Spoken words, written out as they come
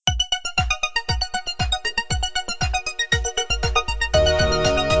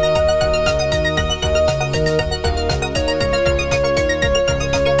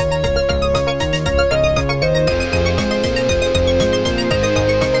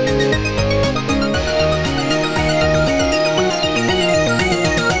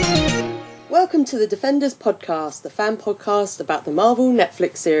the Defenders podcast, the fan podcast about the Marvel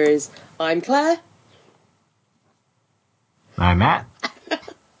Netflix series. I'm Claire. I'm Matt.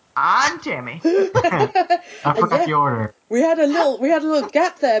 I'm Tammy. I forgot the order. We had a little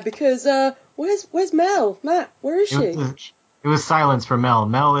gap there because where's Mel? Matt, where is she? It was silence for Mel.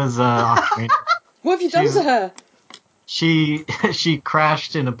 Mel is off training. What have you done to her? She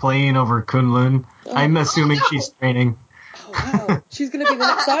crashed in a plane over Kun Lun. Oh, I'm assuming she's training. Oh wow, she's going to be the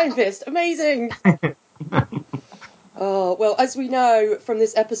next Iron Fist. Amazing. Oh well, as we know from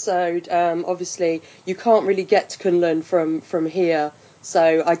this episode, obviously you can't really get to Kun Lun from here.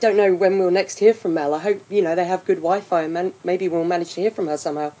 So I don't know when we'll next hear from Mel. I hope they have good Wi-Fi and maybe we'll manage to hear from her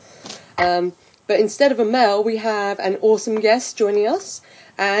somehow. But instead of a Mel, we have an awesome guest joining us,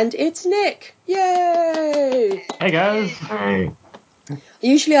 and it's Nick. Yay! Hey guys. Hey.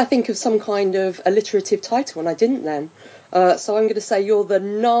 Usually I think of some kind of alliterative title, and I didn't then. So I'm going to say you're the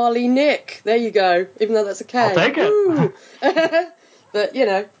gnarly Nick. There you go. Even though that's a K. I'll take it. But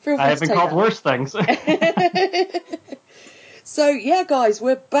feel free I have to been take called that. worse things. So, yeah, guys,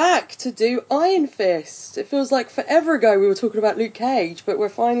 we're back to do Iron Fist. It feels like forever ago we were talking about Luke Cage, but we're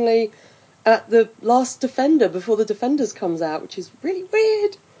finally at the last Defender before the Defenders comes out, which is really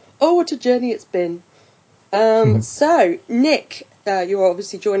weird. Oh, what a journey it's been. So, Nick, you're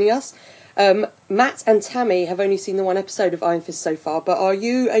obviously joining us. Matt and Tammy have only seen the one episode of Iron Fist so far, but are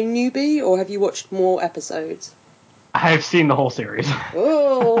you a newbie or have you watched more episodes? I've seen the whole series.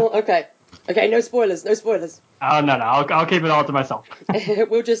 Oh, okay. Okay, no spoilers. Oh, no, I'll keep it all to myself.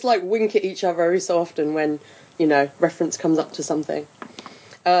 We'll just wink at each other every so often when, reference comes up to something.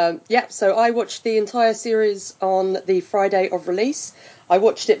 So I watched the entire series on the Friday of release. I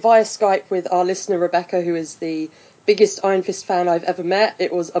watched it via Skype with our listener Rebecca, who is the biggest Iron Fist fan I've ever met.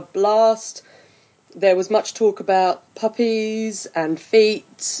 It was a blast. There was much talk about puppies and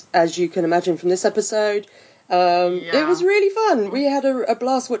feet, as you can imagine from this episode. It was really fun. We had a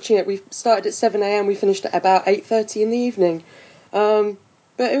blast watching it. We started at 7 a.m. We finished at about 8:30 in the evening. But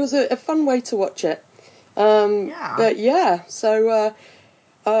it was a fun way to watch it. But yeah, so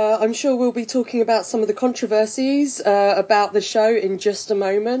I'm sure we'll be talking about some of the controversies about the show in just a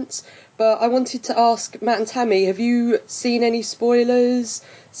moment. But I wanted to ask Matt and Tammy, have you seen any spoilers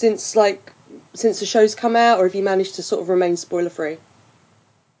since the show's come out, or have you managed to sort of remain spoiler-free?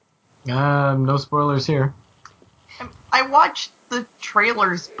 No spoilers here. I watched the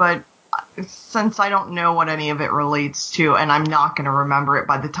trailers, but since I don't know what any of it relates to, and I'm not going to remember it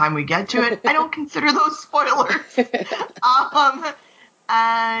by the time we get to it, I don't consider those spoilers.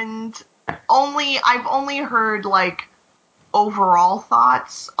 And I've only heard overall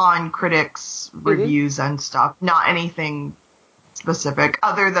thoughts on critics' reviews and stuff, not anything specific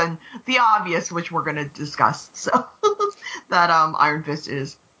other than the obvious, which we're going to discuss. So that Iron Fist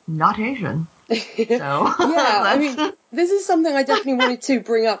is not Asian. So yeah, I mean, this is something I definitely wanted to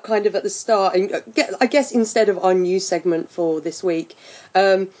bring up kind of at the start, and I guess instead of our news segment for this week.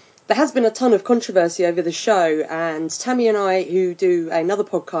 There has been a ton of controversy over the show, and Tammy and I, who do another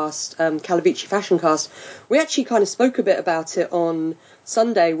podcast, Calavici Fashion Cast, we actually kind of spoke a bit about it on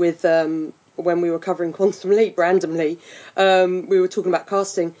Sunday with when we were covering Quantum Leap randomly. We were talking about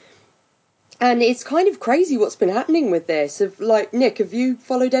casting. And it's kind of crazy what's been happening with this. Nick, have you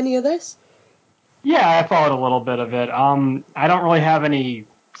followed any of this? Yeah, I followed a little bit of it. I don't really have any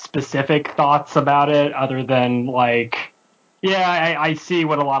specific thoughts about it other than I see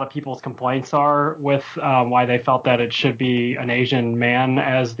what a lot of people's complaints are with why they felt that it should be an Asian man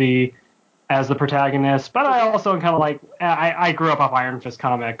as the protagonist. But I also kind of I grew up off Iron Fist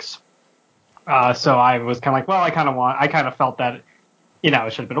comics, so I was kind of I kind of felt that it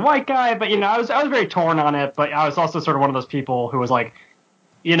should have been a white guy. But I was very torn on it. But I was also sort of one of those people who was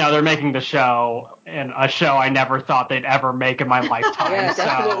they're making the show, and a show I never thought they'd ever make in my lifetime. Yeah,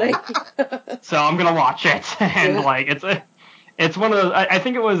 definitely. So I'm gonna watch it, and it's one of those. I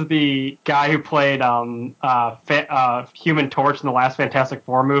think it was the guy who played Human Torch in the last Fantastic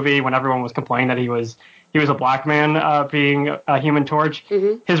Four movie. When everyone was complaining that he was a black man being a Human Torch,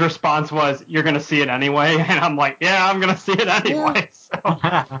 his response was, "You're gonna see it anyway," and I'm like, "Yeah, I'm gonna see it anyway."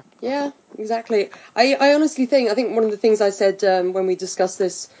 Yeah. So. Yeah, exactly. I honestly think one of the things I said when we discussed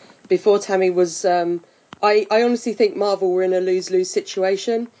this before, Tammy, was I honestly think Marvel were in a lose-lose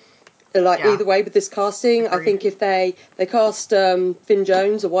situation. Either way with this casting. Agreed. I think if they cast Finn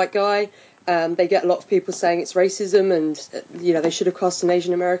Jones, a white guy, they get a lot of people saying it's racism and they should have cast an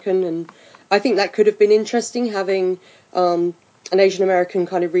Asian American, and I think that could have been interesting, having an Asian American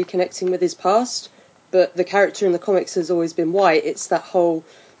kind of reconnecting with his past. But the character in the comics has always been white. It's that whole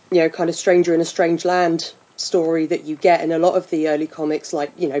kind of stranger in a strange land story that you get in a lot of the early comics,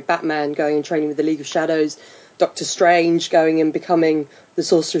 like, you know, Batman going and training with the League of Shadows, Doctor Strange going and becoming the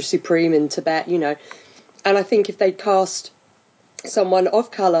Sorcerer Supreme in Tibet, you know. And I think if they'd cast someone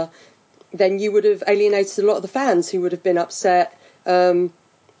of colour, then you would have alienated a lot of the fans who would have been upset,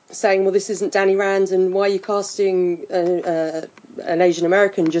 saying, well, this isn't Danny Rand, and why are you casting an Asian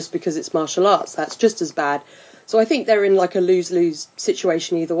American just because it's martial arts? That's just as bad. So I think they're in like a lose-lose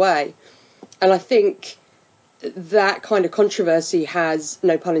situation either way. And I think that kind of controversy has,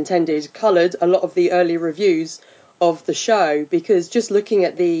 no pun intended, coloured a lot of the early reviews of the show, because just looking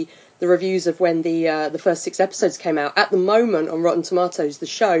at the reviews of when the first 6 episodes came out, at the moment on Rotten Tomatoes, the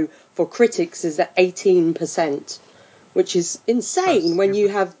show for critics is at 18%, which is insane when you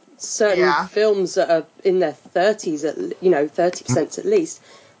have certain films that are in their 30s, 30% at least.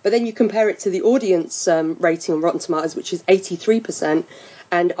 But then you compare it to the audience rating on Rotten Tomatoes, which is 83%,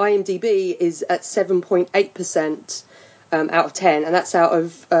 and IMDb is at 7.8% out of 10, and that's out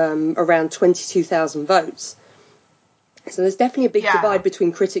of around 22,000 votes. So there's definitely a big divide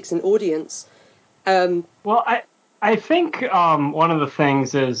between critics and audience. Well, I think one of the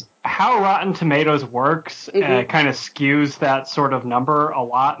things is how Rotten Tomatoes works kind of skews that sort of number a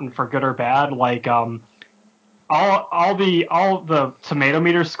lot, and for good or bad. Like all the tomato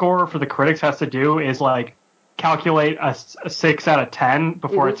meter score for the critics has to do is like calculate a 6 out of 10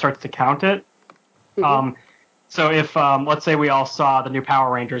 before it starts to count it. So if let's say we all saw the new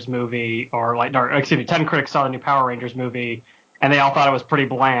Power Rangers movie, or 10 critics saw the new Power Rangers movie, and they all thought it was pretty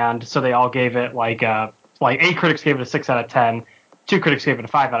bland, so they all gave it like 8 critics gave it a 6 out of 10, 2 critics gave it a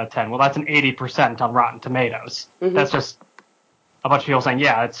 5 out of 10. Well, that's an 80% on Rotten Tomatoes. That's just a bunch of people saying,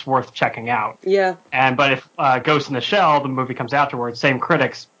 yeah, it's worth checking out. Yeah. But if Ghost in the Shell, the movie comes afterwards, same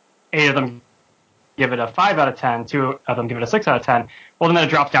critics, 8 of them give it a 5 out of 10, 2 of them give it a 6 out of 10, well, then it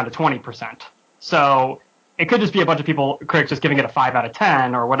drops down to 20%. So it could just be a bunch of critics just giving it a 5 out of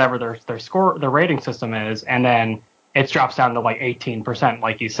 10 or whatever their rating system is, and then it drops down to like 18%,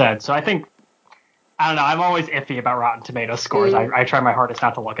 like you said. So I think, I don't know, I'm always iffy about Rotten Tomatoes scores. I try my hardest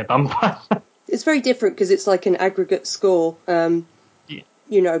not to look at them. But it's very different because it's like an aggregate score,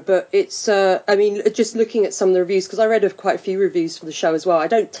 you know, but it's, I mean, just looking at some of the reviews, because I read quite a few reviews for the show as well. I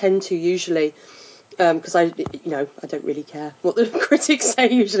don't tend to usually, because I don't really care what the critics say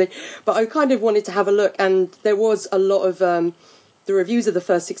usually, but I kind of wanted to have a look, and there was a lot of the reviews of the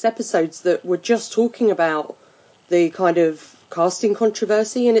first 6 episodes that were just talking about the kind of casting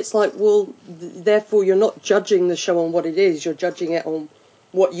controversy, and it's like, well, therefore you're not judging the show on what it is, you're judging it on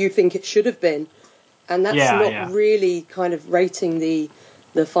what you think it should have been, and that's not really kind of rating the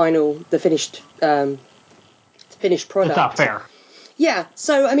finished product. It's not fair. Yeah,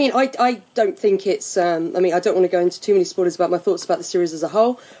 so, I mean, I don't think it's... I mean, I don't want to go into too many spoilers about my thoughts about the series as a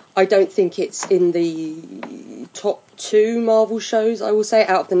whole. I don't think it's in the top 2 Marvel shows, I will say,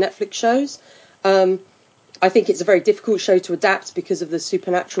 out of the Netflix shows. I think it's a very difficult show to adapt because of the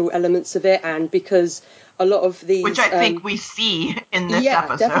supernatural elements of it, and because a lot of these... Which I think we see in this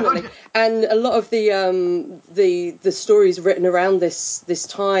episode. Yeah, definitely. And a lot of the stories written around this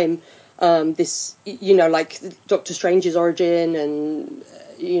time... this, you know, like Doctor Strange's origin and,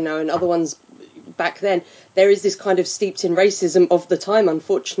 you know, and other ones back then, there is this kind of steeped in racism of the time,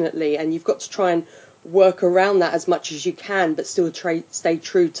 unfortunately, and you've got to try and work around that as much as you can, but still stay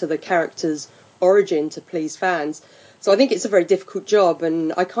true to the character's origin to please fans. So I think it's a very difficult job,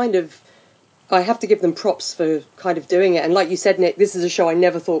 and I have to give them props for kind of doing it. And like you said, Nick, this is a show I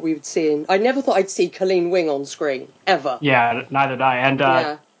never thought we would see. I never thought I'd see Colleen Wing on screen, ever. Yeah, neither did I. And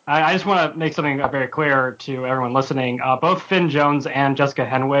I just want to make something very clear to everyone listening. Both Finn Jones and Jessica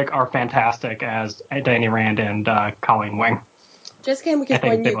Henwick are fantastic as Danny Rand and Colleen Wing. Jessica Henwick is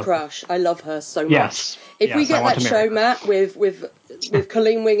my new crush. I love her so much. Yes. If we get that show, Matt, with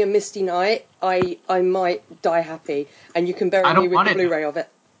Colleen Wing and Misty Knight, I might die happy, and you can bury me with the Blu-ray of it.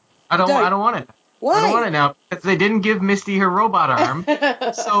 I don't want it. Why? I don't want it now because they didn't give Misty her robot arm,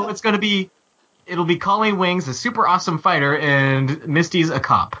 so it'll be Colleen Wing's a super awesome fighter, and Misty's a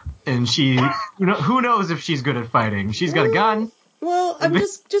cop, and she, who knows if she's good at fighting? She's got a gun. Well, I'm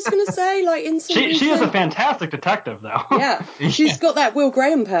just gonna say, like, in some she is a fantastic detective, though. Yeah, she's got that Will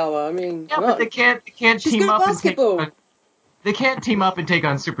Graham power. I mean, but they can't she's team good at up basketball. they can't team up and take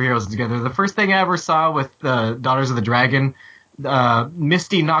on superheroes together. The first thing I ever saw with the Daughters of the Dragon,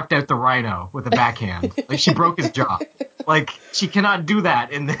 Misty knocked out the Rhino with a backhand. Like, she broke his jaw. Like, she cannot do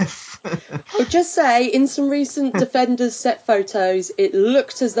that in this. I'll just say, in some recent Defenders set photos, it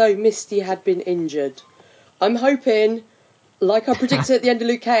looked as though Misty had been injured. I'm hoping, like I predicted at the end of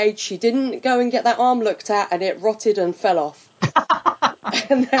Luke Cage, she didn't go and get that arm looked at and it rotted and fell off.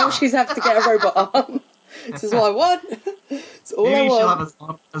 And now she's have to get a robot arm. This is what I want. It's all I Maybe she'll want.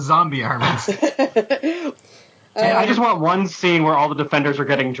 have a zombie army. I just want one scene where all the defenders are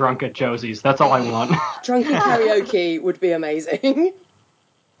getting drunk at Josie's. That's all I want. Drunken karaoke would be amazing.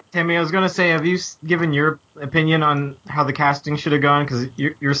 Tammy, I was going to say, have you given your opinion on how the casting should have gone? Because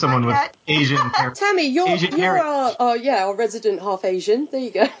you're someone with Asian hair. Tammy, you're our resident half Asian. There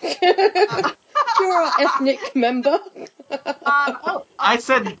you go. You're our ethnic member. I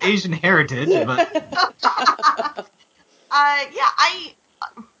said Asian heritage, but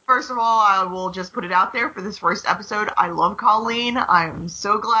First of all, I will just put it out there for this first episode. I love Colleen. I'm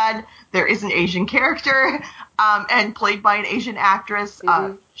so glad there is an Asian character, and played by an Asian actress.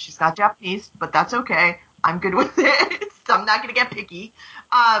 Mm-hmm. She's not Japanese, but that's okay. I'm good with it. I'm not going to get picky.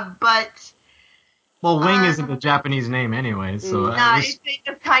 Well, Wing isn't a Japanese name anyway, so... They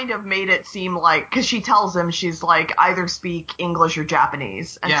just kind of made it seem like... Because she tells him she's like, either speak English or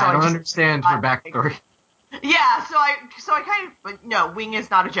Japanese. And so I don't understand her backstory. Yeah, so I kind of... But no, Wing is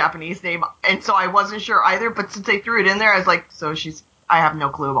not a Japanese name, and so I wasn't sure either, but since they threw it in there, I was like, so she's... I have no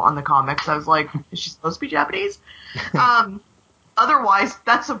clue on the comics. I was like, is she supposed to be Japanese? Otherwise,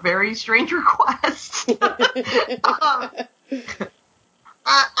 that's a very strange request.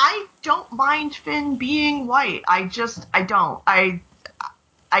 I don't mind Finn being white. I don't. I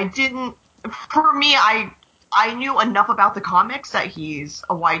didn't... For me, I knew enough about the comics that he's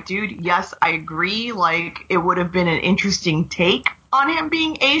a white dude. Yes, I agree. Like, it would have been an interesting take on him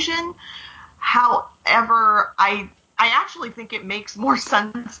being Asian. However, I actually think it makes more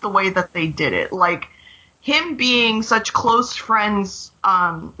sense the way that they did it. Like, him being such close friends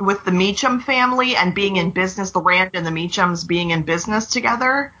with the Meacham family and being in business, the Rand and the Meachams being in business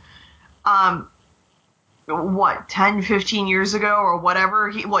together, 10, 15 years ago or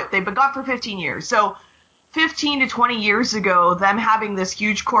whatever? They've been gone for 15 years. So 15 to 20 years ago, them having this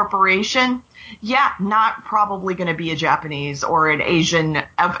huge corporation, not probably going to be a Japanese or an Asian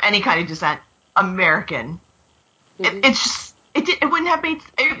of any kind of descent, American. Mm-hmm.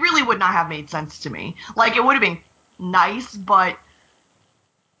 It really would not have made sense to me. Like, it would have been nice, but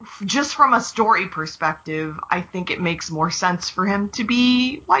just from a story perspective, I think it makes more sense for him to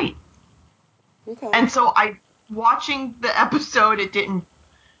be white. Okay. And so watching the episode, it didn't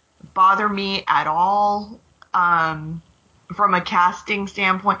bother me at all. From a casting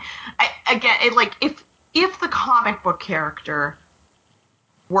standpoint, if the comic book character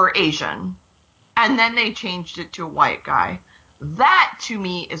were Asian, and then they changed it to a white guy, that to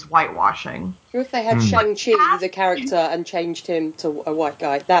me is whitewashing. Or if they had Shang-Chi, the character, and changed him to a white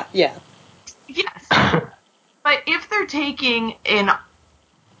guy, Yes. But if they're taking an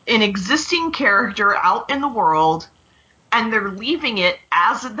existing character out in the world, and they're leaving it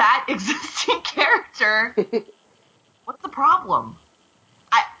as that existing character, what's the problem?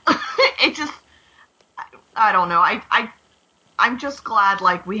 I don't know. I'm just glad,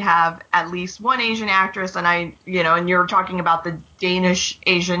 like, we have at least one Asian actress, and and you're talking about the Danish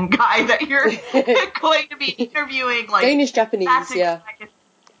Asian guy that you're going to be interviewing. Like, Danish Japanese, yeah.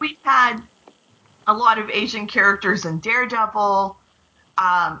 We've had a lot of Asian characters in Daredevil.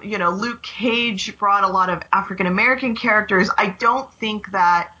 Luke Cage brought a lot of African American characters. I don't think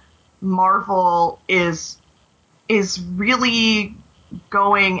that Marvel is really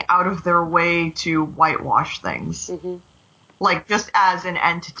going out of their way to whitewash things. Mm-hmm. Like, just as an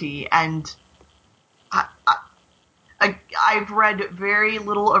entity. And I've read very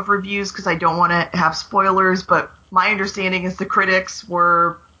little of reviews because I don't want to have spoilers, but my understanding is the critics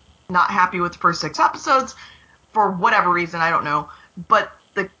were not happy with the first 6 episodes for whatever reason, I don't know. But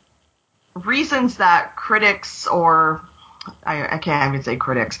the reasons that critics, or I can't even say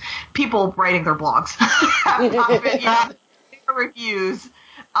critics, people writing their blogs have not been their reviews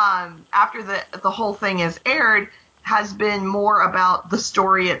after the whole thing is aired has been more about the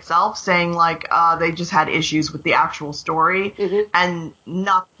story itself, saying like they just had issues with the actual story and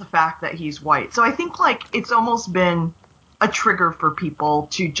not the fact that he's white. So I think like it's almost been a trigger for people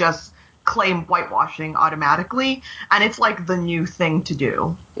to just claim whitewashing automatically, and it's like the new thing to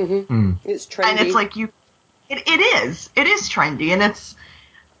do. It's trendy, and it's like it is trendy, and it's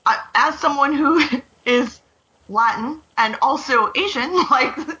as someone who is Latin and also Asian,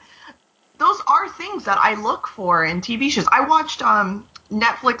 like those are things that I look for in TV shows. I watched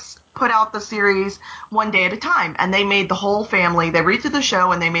Netflix put out the series One Day at a Time, and they made the whole family, they redid the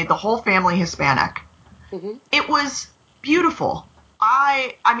show and they made the whole family Hispanic. It was beautiful.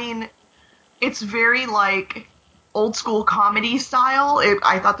 I mean, it's very like old school comedy style.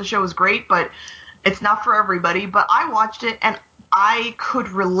 I thought the show was great, but it's not for everybody. But I watched it and I could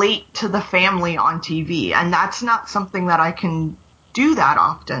relate to the family on TV, and that's not something that I can do that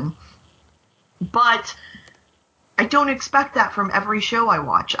often. But I don't expect that from every show I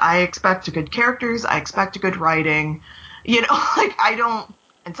watch. I expect good characters. I expect good writing. You know, like I don't,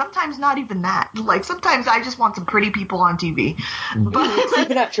 and sometimes not even that. Like sometimes I just want some pretty people on TV. But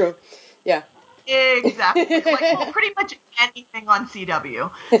Supernatural. Yeah. exactly. Like, well, pretty much anything on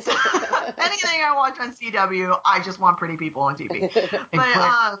CW. So, anything I watch on CW, I just want pretty people on TV.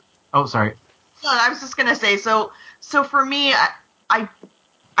 But oh, sorry. no, I was just gonna say. So for me,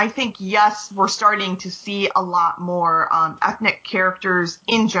 I think, yes, we're starting to see a lot more ethnic characters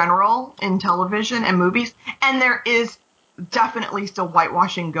in general in television and movies. And there is definitely still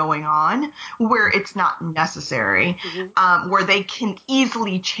whitewashing going on where it's not necessary, where they can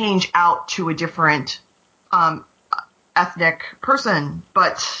easily change out to a different ethnic person.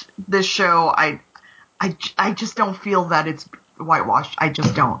 But this show, I just don't feel that it's whitewashed. I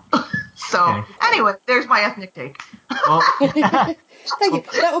just don't. So, anyway, there's my ethnic take. Well, thank you.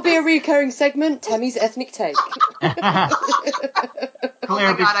 That will be a recurring segment, Tammy's ethnic take. Claire, oh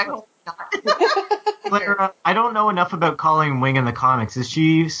my God, I hope not. Claire, I don't know enough about Colleen Wing in the comics. Is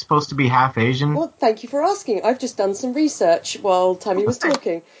she supposed to be half Asian? Well, thank you for asking. I've just done some research while Tammy was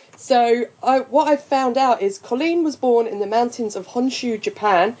talking. So, what I've found out is Colleen was born in the mountains of Honshu,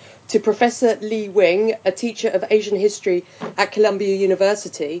 Japan, to Professor Lee Wing, a teacher of Asian history at Columbia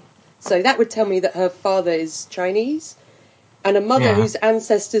University. So that would tell me that her father is Chinese, and a mother whose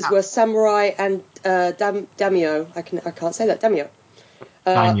ancestors were samurai and daimyo. I can't say that, daimyo.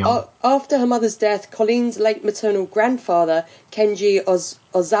 After her mother's death, Colleen's late maternal grandfather, Kenji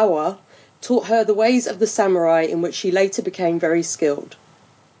Ozawa, taught her the ways of the samurai, in which she later became very skilled.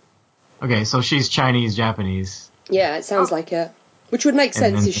 Okay, so she's Chinese-Japanese. Yeah, it sounds like it. Which would make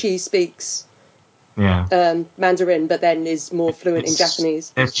sense if she speaks Mandarin, but then is more fluent in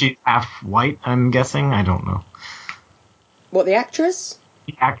Japanese. Is she half white, I'm guessing? I don't know. What, the actress?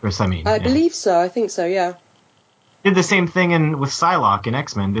 The actress, I mean. I believe so. I think so, yeah. Did the same thing with Psylocke in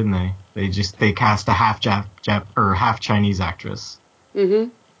X-Men, didn't they? They cast a half half Chinese actress. Mm-hmm.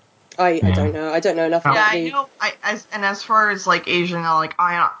 I don't know. I don't know enough about I know. As far as like Asian, like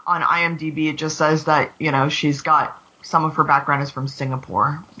on IMDb, it just says that she's got some of her background is from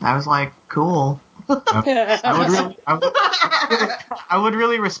Singapore. I was like, cool. I would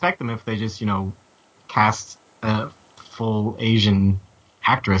really respect them if they just cast a full Asian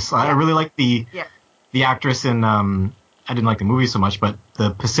actress. I really like the actress in I didn't like the movie so much, but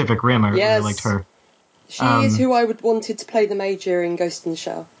the Pacific Rim. I really liked her. She is who I would wanted to play the Major in Ghost in the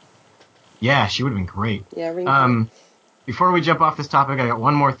Shell. Yeah, she would have been great. Yeah, really great. Before we jump off this topic, I got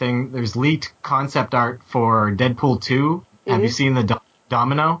one more thing. There's leaked concept art for Deadpool 2. Have you seen the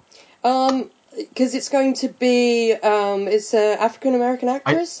Domino? Because it's going to be it's an African American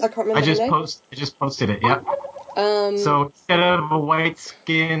actress. I can't remember her name. I just posted it. Yep. So instead of a white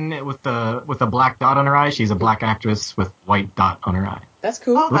skin with a black dot on her eye, she's a black actress with white dot on her eye. That's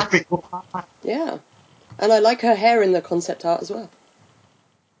cool. Oh, that's pretty cool. Yeah, and I like her hair in the concept art as well.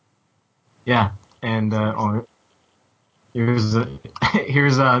 Yeah, and here's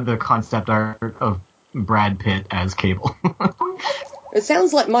the concept art of Brad Pitt as Cable. It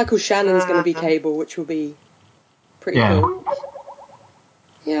sounds like Michael Shannon's going to be Cable, which will be pretty cool.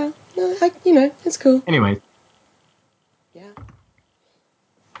 Yeah, no, it's cool. Anyway. Yeah.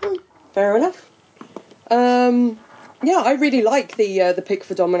 Fair enough. Yeah, I really like the pick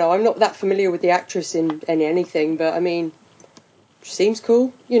for Domino. I'm not that familiar with the actress in anything, but I mean, she seems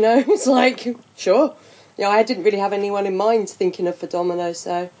cool. It's like, sure. I didn't really have anyone in mind thinking of for Domino,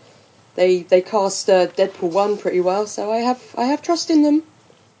 so they cast Deadpool 1 pretty well, so I have trust in them.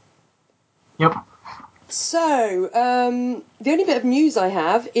 Yep. So, the only bit of news I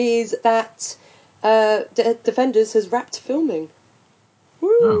have is that Defenders has wrapped filming. Woo!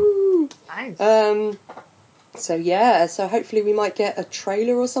 Oh, nice. So hopefully we might get a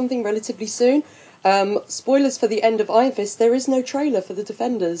trailer or something relatively soon. Spoilers for the end of Iron Fist, there is no trailer for the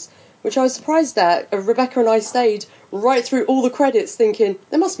Defenders, which I was surprised at. Rebecca and I stayed right through all the credits thinking,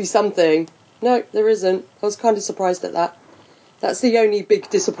 there must be something. No, there isn't. I was kind of surprised at that. That's the only big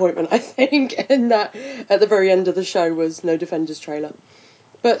disappointment, I think, in that at the very end of the show was no Defenders trailer.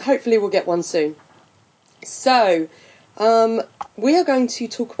 But hopefully we'll get one soon. So, we are going to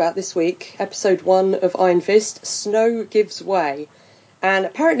talk about this week, episode 1 of Iron Fist, Snow Gives Way. And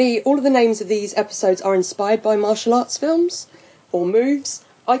apparently all of the names of these episodes are inspired by martial arts films or moves.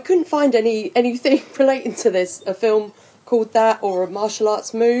 I couldn't find anything relating to this, a film called that or a martial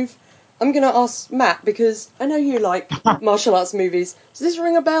arts move. I'm going to ask Matt, because I know you like martial arts movies. Does this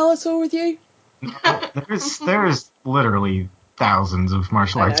ring a bell at all with you? No, there's literally thousands of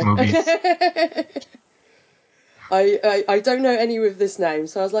martial arts movies. I don't know any with this name,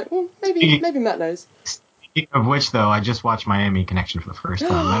 so I was like, well, maybe Matt knows. Speaking of which, though, I just watched Miami Connection for the first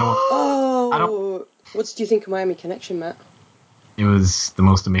time. What did you think of Miami Connection, Matt? It was the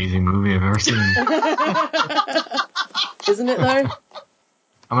most amazing movie I've ever seen. Isn't it, though?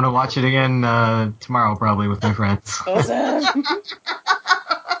 I'm going to watch it again tomorrow, probably, with my friends. Awesome.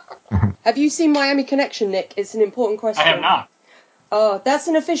 Have you seen Miami Connection, Nick? It's an important question. I have not. Oh, that's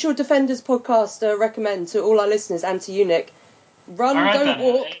an official Defenders podcast recommend to all our listeners and to you, Nick. Run, All right, don't then.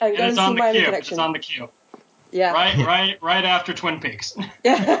 walk, and go and see Miami Connection. It's on the queue. Yeah. Right after Twin Peaks.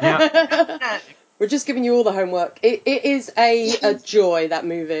 Yeah. We're just giving you all the homework. It is a joy, that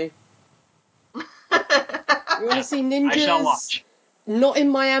movie. You want to see ninjas? I shall watch. Not in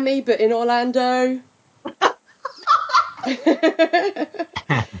Miami, but in Orlando.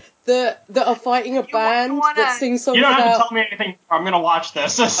 that are fighting a band that sings songs about... You don't have to tell me anything. I'm going to watch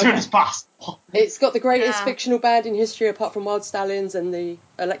this as soon as possible. It's got the greatest fictional band in history, apart from Wild Stallions and the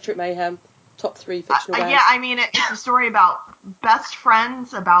Electric Mayhem. Top 3 fictional bands. Yeah, I mean, it's a story about best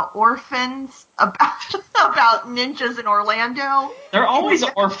friends, about orphans, about ninjas in Orlando. They're always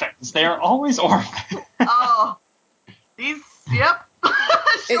orphans. They are always orphans. Oh. Yep.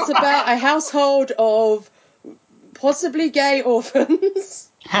 It's about a household of possibly gay orphans.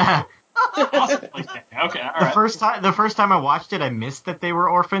 Possibly. Okay, all right. The first time I watched it, I missed that they were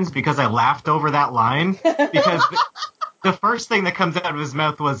orphans because I laughed over that line. Because the first thing that comes out of his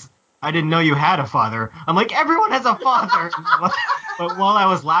mouth was, "I didn't know you had a father." I'm like, everyone has a father. But while I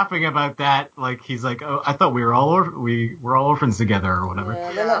was laughing about that, like, he's like, "Oh, I thought we were all orphans together," or whatever.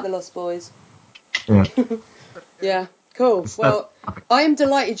 Yeah, they're like the Lost Boys. Yeah. Yeah. Cool. Well, I am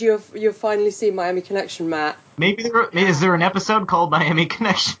delighted you've finally seen Miami Connection, Matt. Is there an episode called Miami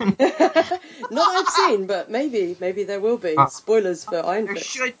Connection? Not that I've seen, but maybe there will be. Spoilers for Iron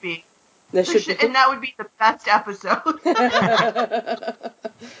Fist. There should be. There should be. And that would be the best episode.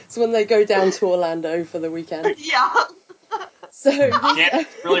 It's when they go down to Orlando for the weekend. Yeah. So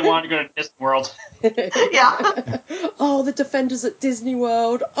really wanted to go to Disney World. Yeah. Oh, the Defenders at Disney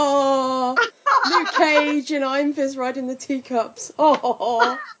World. Oh, Luke Cage and Iron Fist riding the teacups.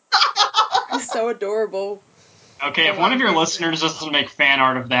 Oh, he's so adorable. Okay, if one of your listeners doesn't make fan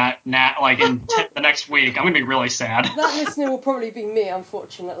art of that, in the next week, I'm going to be really sad. That listener will probably be me,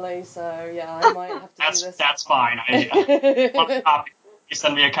 unfortunately. So yeah, I might have to do this. That's fine. I want a copy. You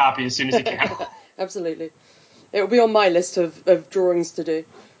send me a copy as soon as you can. Absolutely. It will be on my list of drawings to do.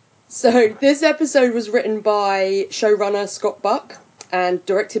 So this episode was written by showrunner Scott Buck and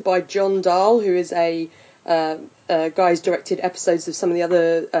directed by John Dahl, who is a guy who's directed episodes of some of the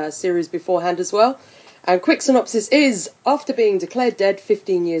other series beforehand as well. And quick synopsis is, after being declared dead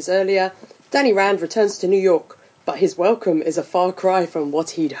 15 years earlier, Danny Rand returns to New York, but his welcome is a far cry from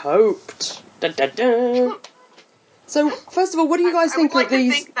what he'd hoped. Dun, dun, dun. So, first of all, what do you guys think of these? I would like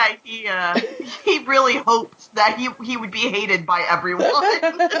to think that he really hoped that he would be hated by everyone.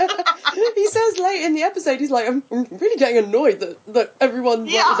 He says late in the episode, he's like, I'm really getting annoyed that everyone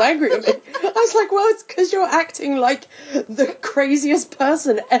was angry at me. I was like, well, it's because you're acting like the craziest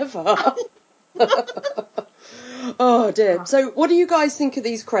person ever. Oh, dear. So, what do you guys think of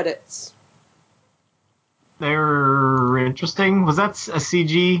these credits? They're interesting. Was that a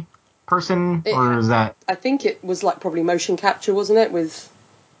CG person, or is that... I think it was like probably motion capture, wasn't it, with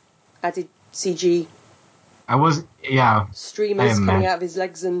added CG streamers coming out of his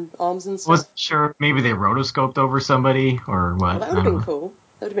legs and arms and stuff. Wasn't sure, maybe they rotoscoped over somebody or what. Well, that would have been cool.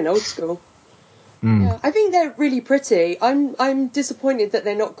 That would have been old school. Mm. Yeah, I think they're really pretty. I'm disappointed that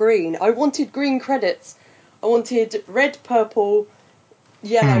they're not green. I wanted green credits. I wanted red, purple,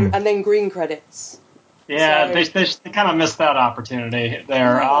 yellow, and then green credits. Yeah, so, they kind of missed that opportunity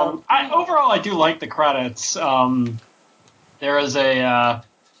there. Yeah. Overall, I do like the credits. There's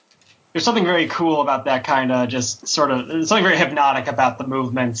something very cool about that kind of just sort of... There's something very hypnotic about the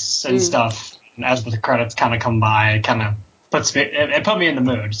movements and stuff. And as the credits kind of come by, it kind of it put me in the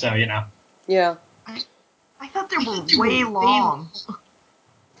mood, so, you know. Yeah. I thought they were way long.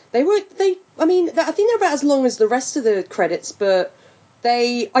 I think they're about as long as the rest of the credits, but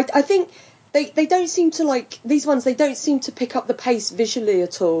I think they don't seem to, like, these ones, they don't seem to pick up the pace visually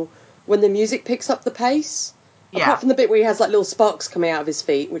at all when the music picks up the pace. Yeah. Apart from the bit where he has, like, little sparks coming out of his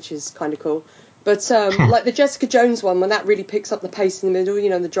feet, which is kind of cool. But, like, the Jessica Jones one, when that really picks up the pace in the middle, you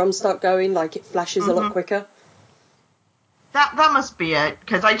know, and the drums start going, like, it flashes a lot quicker. That must be it,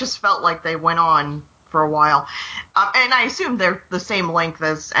 because I just felt like they went on for a while. And I assume they're the same length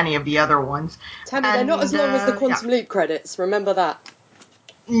as any of the other ones. Tammy, they're not as long as the Quantum Leap credits, remember that.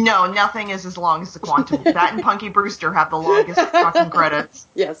 No, nothing is as long as the Quantum. That and Punky Brewster have the longest fucking credits.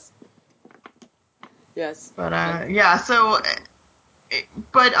 Yes. But, so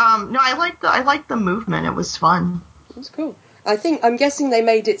no, I liked the movement. It was fun. That's cool. I'm guessing they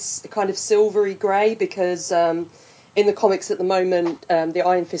made it kind of silvery grey because in the comics at the moment, the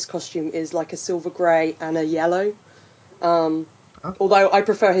Iron Fist costume is like a silver grey and a yellow. Although I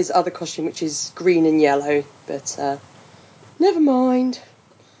prefer his other costume, which is green and yellow. But never mind.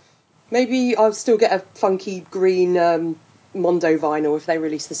 Maybe I'll still get a funky green Mondo vinyl if they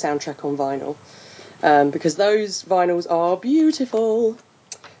release the soundtrack on vinyl. Because those vinyls are beautiful.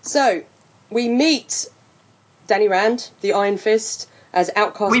 So, we meet Danny Rand, the Iron Fist, as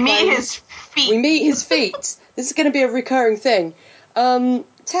Outcast. We meet his feet. We meet his feet. This is going to be a recurring thing.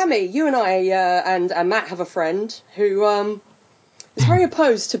 Tammy, you and I and Matt have a friend who is very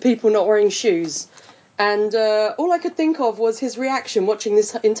opposed to people not wearing shoes. And all I could think of was his reaction watching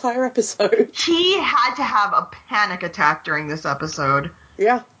this entire episode. He had to have a panic attack during this episode.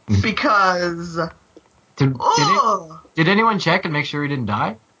 Yeah. Because... Did anyone check and make sure he didn't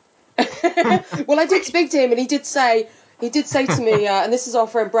die? Well, I did speak to him, and he did say to me, and this is our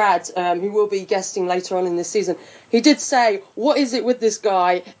friend Brad, who will be guesting later on in this season. He did say, "What is it with this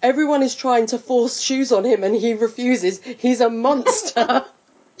guy? Everyone is trying to force shoes on him, and he refuses. He's a monster."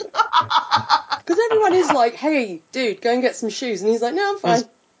 Because everyone is like, "Hey, dude, go and get some shoes," and he's like, "No, I'm fine."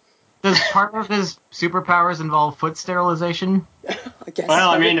 Does part of his superpowers involve foot sterilization? I guess.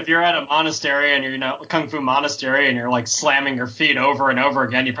 Well, so. I mean, if you're at a monastery and you're a kung fu monastery and you're like slamming your feet over and over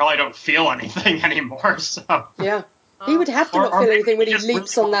again, you probably don't feel anything anymore. So Yeah, he would have to not feel anything when he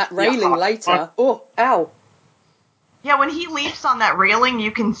leaps on that railing later. Oh, ow! Yeah, when he leaps on that railing, you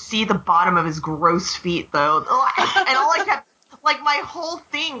can see the bottom of his gross feet, though. And all I kept, like, my whole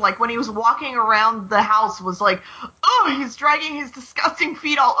thing, like, when he was walking around the house was like, oh, he's dragging his disgusting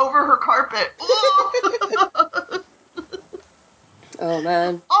feet all over her carpet. Oh,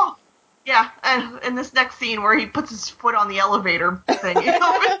 man. Oh, yeah, and in this next scene where he puts his foot on the elevator thing.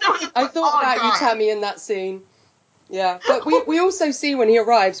 I thought about you, Tammy, in that scene. Yeah, but we also see when he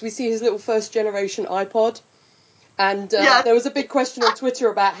arrives, we see his little first-generation iPod. And there was a big question on Twitter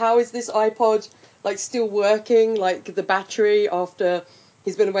about how is this iPod, like, still working, like, the battery after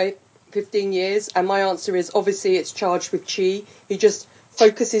he's been away 15 years. And my answer is, obviously, it's charged with chi. He just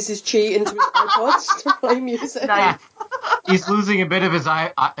focuses his chi into his iPod to play music. Nice. He's losing a bit of his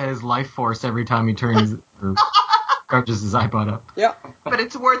life force every time he turns or charges his iPod up. Yeah. But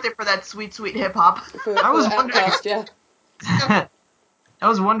it's worth it for that sweet, sweet hip-hop. I was Outcast, yeah. I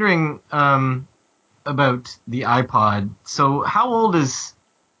was wondering about the iPod. So how old is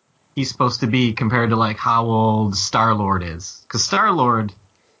he supposed to be compared to, like, how old Star-Lord is? Because Star-Lord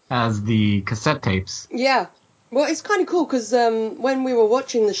has the cassette tapes. Yeah. Well, it's kind of cool because when we were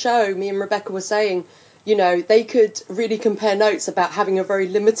watching the show, me and Rebecca were saying, you know, they could really compare notes about having a very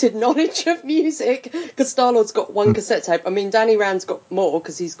limited knowledge of music because Star-Lord's got one cassette tape. I mean, Danny Rand's got more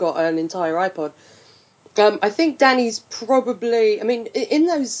because he's got an entire iPod. I think Danny's probably... I mean, in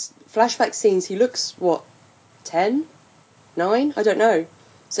those flashback scenes, he looks, 10? 9? I don't know.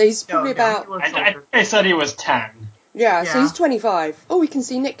 So he's probably about... I think they said he was 10. Yeah, so he's 25. Oh, we can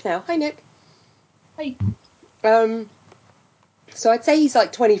see Nick now. Hi, Nick. Hi. So I'd say he's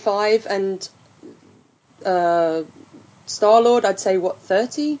like 25, and Star-Lord, I'd say,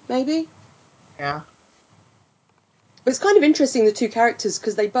 30, maybe? Yeah. But it's kind of interesting, the two characters,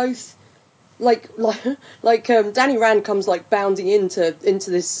 because they both... Like Danny Rand comes like bounding into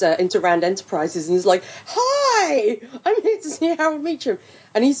Rand Enterprises and is like, "Hi, I'm here to see Harold Meacham,"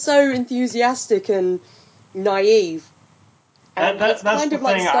 and he's so enthusiastic and naive. And that's kind of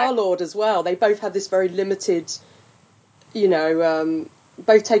like Star-Lord as well. They both have this very limited,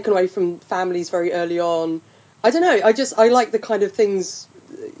 both taken away from families very early on. I don't know. I like the kind of things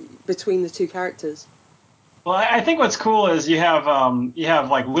between the two characters. Well, I think what's cool is you have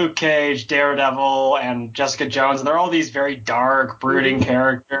like Luke Cage, Daredevil, and Jessica Jones, and they're all these very dark, brooding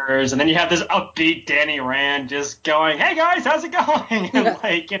characters, and then you have this upbeat Danny Rand just going, "Hey guys, how's it going?" And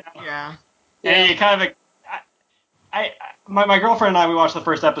Yeah. And you kind of, my girlfriend and I, we watched the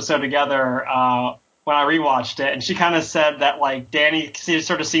first episode together when I rewatched it, and she kind of said that like Danny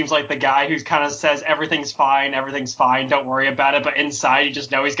sort of seems like the guy who kind of says everything's fine, don't worry about it, but inside you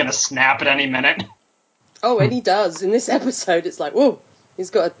just know he's gonna snap at any minute. Oh, and he does. In this episode, it's like, whoa,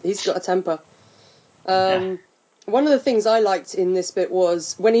 he's got a temper. One of the things I liked in this bit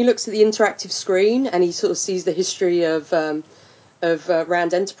was when he looks at the interactive screen and he sort of sees the history of Rand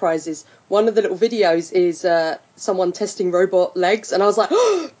Enterprises. One of the little videos is someone testing robot legs, and I was like,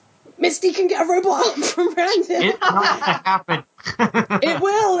 oh, Misty can get a robot arm from Rand. It's not going to happen. It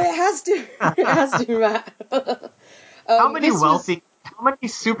will. It has to. It has to, Matt. How many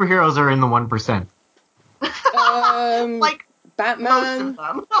superheroes are in the 1%? Like Batman. Most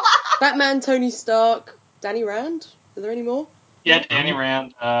of them. Batman, Tony Stark, Danny Rand. Are there any more? Yeah, Danny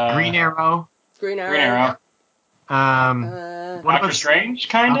Rand. Green Arrow. Green Arrow. Green Arrow. What Doctor about Strange,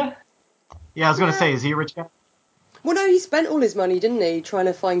 kinda. Yeah, I was gonna say, is he a rich guy? Well, no, he spent all his money, didn't he, trying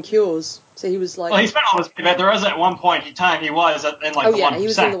to find cures? So he was like... Well, he spent all his money, but there was at one point in time he was in like oh, the yeah, 1%. he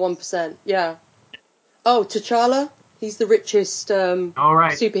was in the 1%. Yeah. Oh, T'Challa? He's the richest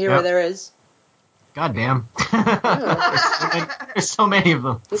superhero Yep. there is. God damn. Yeah. There's so many of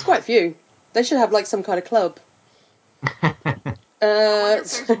them. There's quite a few. They should have, like, some kind of club. I wonder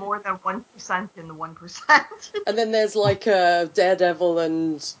if there's more than 1% in the 1%. And then there's, like, Daredevil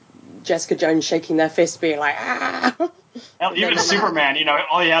and Jessica Jones shaking their fists, being like, ah! Hell, even Superman,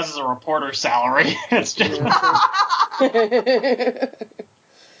 all he has is a reporter's salary. It's just...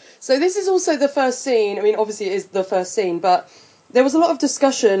 So this is also the first scene. I mean, obviously it is the first scene, but there was a lot of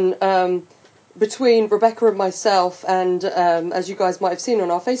discussion between Rebecca and myself, and as you guys might have seen on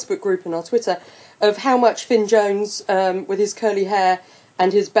our Facebook group and our Twitter, of how much Finn Jones, with his curly hair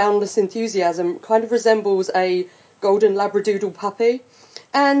and his boundless enthusiasm, kind of resembles a golden Labradoodle puppy.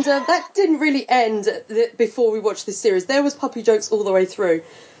 And that didn't really end before we watched this series. There was puppy jokes all the way through.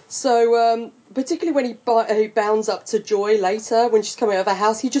 So, particularly when he bounds up to Joy later, when she's coming out of the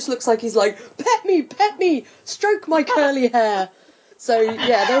house, he just looks like he's like, pet me, stroke my curly hair. So,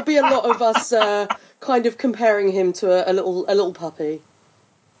 yeah, there'll be a lot of us kind of comparing him to a little puppy.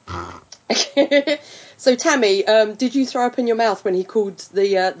 So, Tammy, did you throw up in your mouth when he called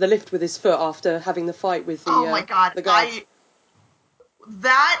the lift with his foot after having the fight with the oh my god, the guards?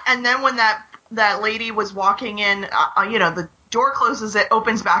 That, and then when that lady was walking in, the door closes, it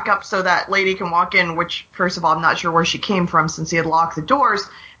opens back up so that lady can walk in, which, first of all, I'm not sure where she came from since he had locked the doors.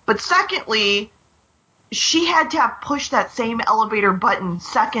 But secondly, she had to have pushed that same elevator button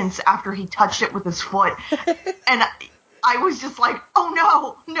seconds after he touched it with his foot. And I was just like,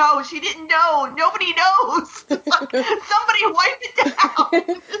 oh no, she didn't know. Nobody knows. Somebody wipe it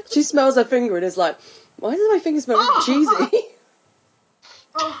down. She smells her finger and is like, why does my finger smell cheesy?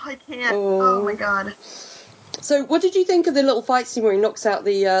 Oh, I can't. Oh my god. So, what did you think of the little fight scene where he knocks out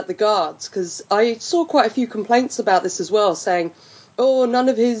the guards? Because I saw quite a few complaints about this as well, saying, "Oh, none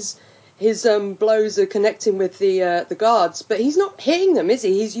of his blows are connecting with the guards." But he's not hitting them, is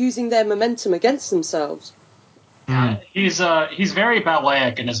he? He's using their momentum against themselves. He's very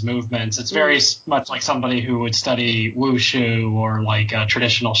balletic in his movements. It's very much like somebody who would study wushu or like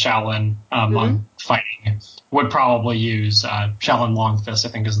traditional Shaolin monk fighting would probably use. Shaolin long fist, I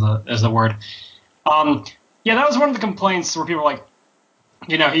think, is the word. Yeah, that was one of the complaints where people were like,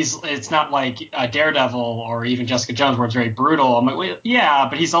 it's not like Daredevil or even Jessica Jones where it's very brutal. I'm like, well, yeah,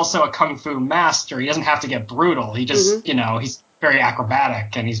 but he's also a kung fu master. He doesn't have to get brutal. He just, he's very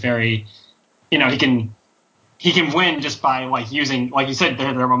acrobatic and he's very, he can win just by like using, like you said,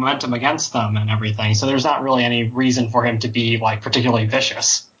 their momentum against them and everything. So there's not really any reason for him to be like particularly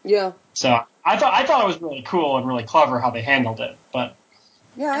vicious. Yeah. So I thought it was really cool and really clever how they handled it. But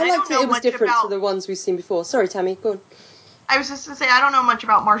yeah, I liked it. It was different to the ones we've seen before. Sorry, Tammy, go on. I was just going to say, I don't know much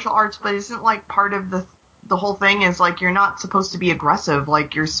about martial arts, but isn't like part of the whole thing is like you're not supposed to be aggressive.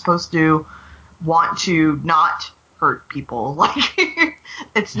 Like you're supposed to want to not hurt people. Like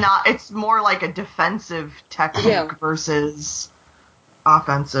it's more like a defensive technique versus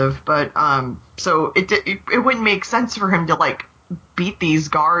offensive. But so it wouldn't make sense for him to like beat these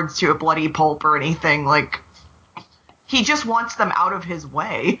guards to a bloody pulp or anything. Like he just wants them out of his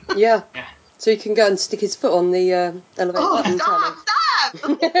way. Yeah. So he can go and stick his foot on the elevator button.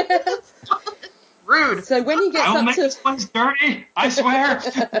 Stop! Rude. So when he gets I'll up make to this place dirty, I swear.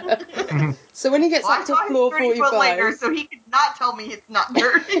 So when he gets up to floor 45, later, so he could not tell me it's not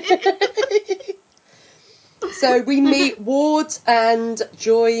dirty. So we meet Ward and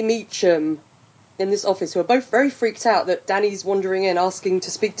Joy Meacham in this office, who are both very freaked out that Danny's wandering in asking to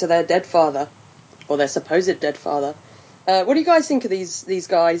speak to their dead father, or their supposed dead father. What do you guys think of these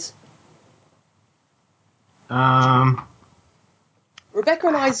guys? Rebecca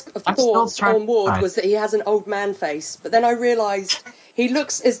and I's thoughts on Ward was that he has an old man face, but then I realised he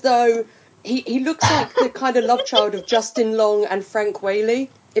looks as though he looks like the kind of love child of Justin Long and Frank Whaley.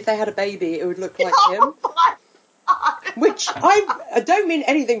 If they had a baby, it would look like him. Which I don't mean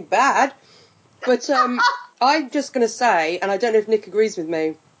anything bad, but I'm just going to say, and I don't know if Nick agrees with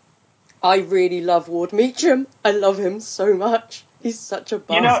me, I really love Ward Meacham. I love him so much. He's such a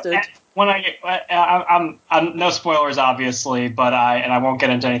bastard. When I'm no spoilers obviously, but I won't get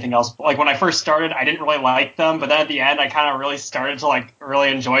into anything else. Like when I first started, I didn't really like them, but then at the end, I kind of really started to like really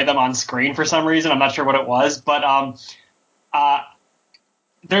enjoy them on screen for some reason. I'm not sure what it was, but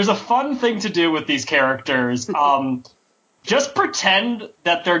there's a fun thing to do with these characters. just pretend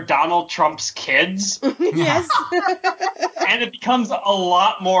that they're Donald Trump's kids. Yes. And it becomes a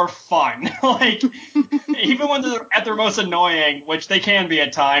lot more fun. Like, even when they're at their most annoying, which they can be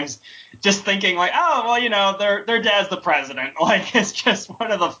at times, just thinking like, oh, well, you know, their dad's the president. Like, it's just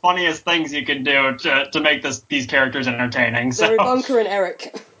one of the funniest things you can do to make these characters entertaining. So. They're Ivanka and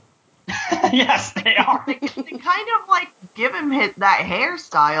Eric. Yes, they are. They kind of like give him that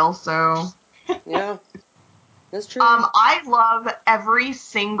hairstyle, so. Yeah. That's true. I love every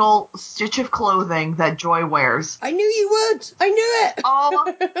single stitch of clothing that Joy wears. I knew you would. I knew it.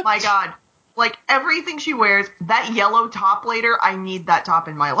 Oh my god. Like, everything she wears, that yellow top later, I need that top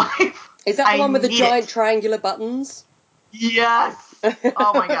in my life. Is that the one with the giant it. triangular buttons? Yes.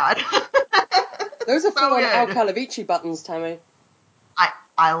 Oh my god. Those are So full-on good. Al Calavici buttons, Tammy.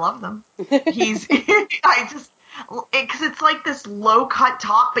 I love them. Because it's like this low-cut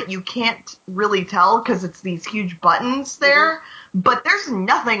top, but you can't really tell because it's these huge buttons there. Mm-hmm. But there's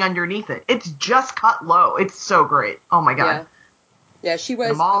nothing underneath it. It's just cut low. It's so great. Oh my god. Yeah, she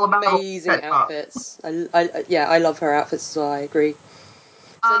wears amazing outfits. I love her outfits as well. I agree.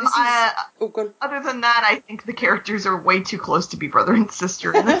 So this is, other than that, I think the characters are way too close to be brother and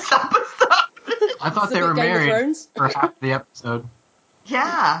sister in this episode. I thought they were married for half the episode.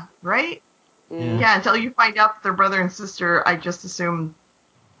 Yeah, right? Yeah, until you find out that they're brother and sister, I just assumed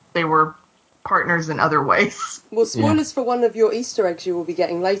they were partners in other ways. Well, spoilers for one of your Easter eggs you will be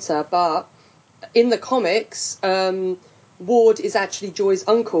getting later, but in the comics, Ward is actually Joy's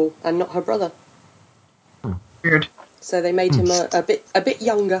uncle and not her brother. Weird. So they made him a bit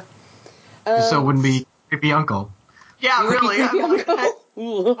younger. So wouldn't be creepy uncle. Yeah, really. That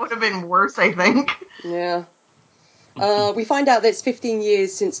would have been worse, I think. Yeah. We find out that it's 15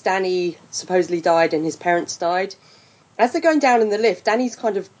 years since Danny supposedly died and his parents died. As they're going down in the lift, Danny's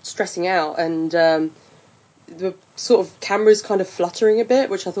kind of stressing out and the sort of camera's kind of fluttering a bit,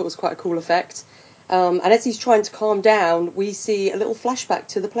 which I thought was quite a cool effect. And as he's trying to calm down, we see a little flashback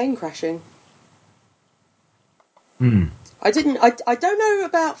to the plane crashing. I don't know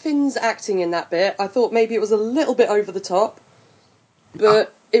about Finn's acting in that bit. I thought maybe it was a little bit over the top.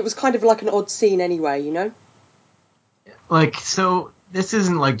 But it was kind of like an odd scene anyway, you know? Like, so this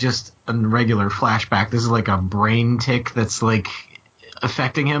isn't like just a regular flashback. This is like a brain tick that's like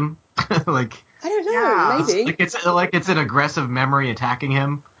affecting him. Like, I don't know, maybe. It's an aggressive memory attacking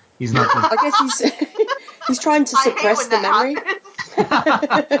him. He's not. I guess he's trying to suppress the memory.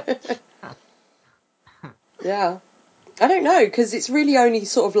 Yeah. I don't know, because it's really only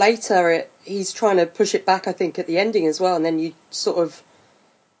sort of later he's trying to push it back, I think, at the ending as well, and then you sort of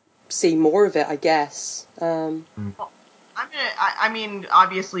see more of it, I guess. I mean,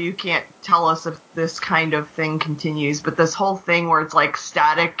 obviously you can't tell us if this kind of thing continues, but this whole thing where it's like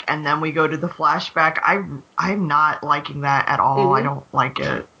static and then we go to the flashback, I'm not liking that at all. Mm-hmm. I don't like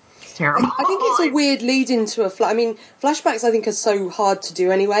it. It's terrible. I think it's a weird lead into a I mean, flashbacks I think are so hard to do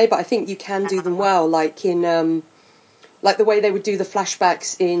anyway, but I think you can do them well, like in like the way they would do the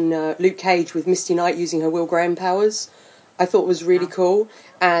flashbacks in Luke Cage with Misty Knight using her Will Graham powers. I thought was really cool,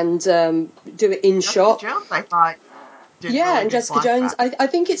 and do it in shot. Jones, I thought. Yeah, and Jessica Jones. I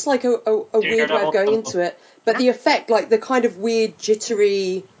think it's like a weird way of going into it, but the effect, like the kind of weird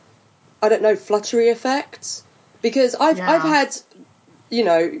jittery, I don't know, fluttery effect. Because I've had, you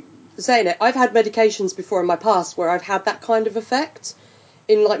know, saying it, I've had medications before in my past where I've had that kind of effect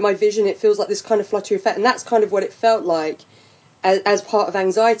in like my vision. It feels like this kind of fluttery effect, and that's kind of what it felt like as part of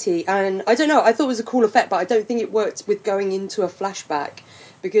anxiety. And I don't know, I thought it was a cool effect, but I don't think it worked with going into a flashback.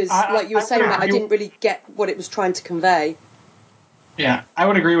 Because, like you were saying, Matt, I didn't really get what it was trying to convey. Yeah, I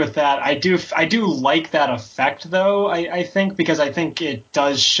would agree with that. I do like that effect, though, I think, because I think it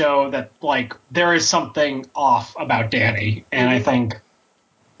does show that, like, there is something off about Danny. And I think,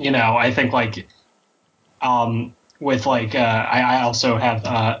 you know, like, with, like, I also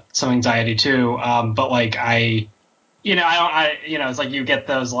have some anxiety, too. But, like, it's like you get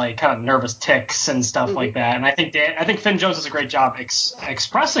those like kind of nervous tics and stuff like that, and I think Finn Jones does a great job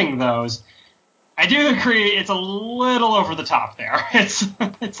expressing those. I do agree it's a little over the top there. It's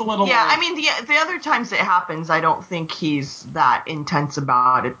a little. Yeah, I mean the other times it happens, I don't think he's that intense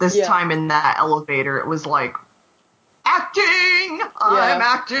about it. This time in that elevator, it was like acting. I'm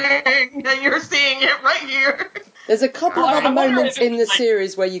acting, and you're seeing it right here. There's a couple of other moments in the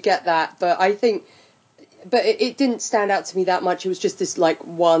series where you get that, but I think. But it didn't stand out to me that much. It was just this, like,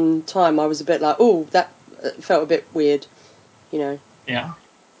 one time I was a bit like, oh, that felt a bit weird, you know. Yeah.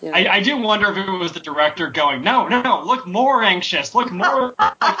 I do wonder if it was the director going, no, look more anxious, look more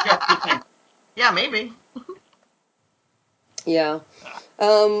like everything. Yeah, maybe. Yeah.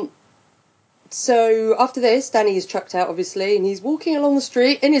 So after this, Danny is chucked out, obviously, and he's walking along the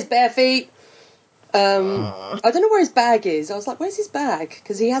street in his bare feet. I don't know where his bag is. I was like, where's his bag?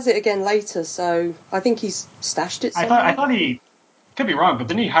 Because he has it again later, so I think he's stashed it somewhere. I thought he could be wrong, but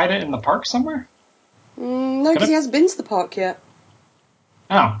didn't he hide it in the park somewhere? No, because he hasn't been to the park yet.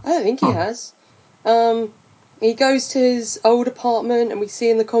 Oh. I don't think he has. He goes to his old apartment, and we see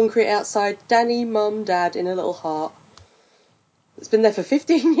in the concrete outside Danny, Mum, Dad in a little heart. It's been there for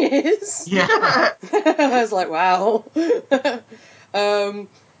 15 years. Yeah. I was like, wow.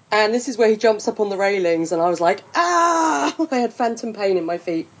 And this is where he jumps up on the railings, and I was like, ah! I had phantom pain in my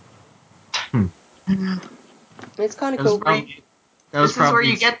feet. It's kind of cool. This is where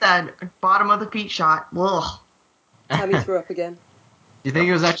you get that bottom of the feet shot. Ugh. Tammy threw up again. Do you think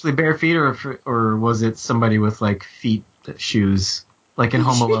it was actually bare feet, or was it somebody with like feet shoes, like in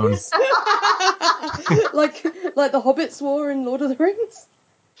Home Alone? like the hobbits wore in Lord of the Rings?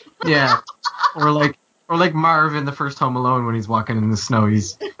 Yeah, or like Marv in the first Home Alone when he's walking in the snow. You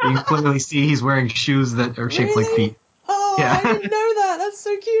can clearly see he's wearing shoes that are shaped like feet. Oh, Yeah. I didn't know that. That's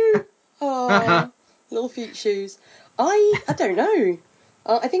so cute. Oh, little feet shoes. I don't know.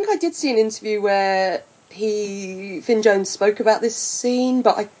 I think I did see an interview where Finn Jones spoke about this scene,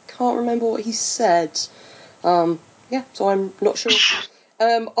 but I can't remember what he said. Yeah, so I'm not sure.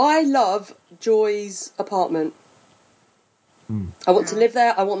 I love Joy's apartment. I want to live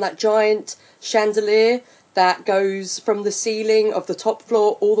there. I want that giant chandelier that goes from the ceiling of the top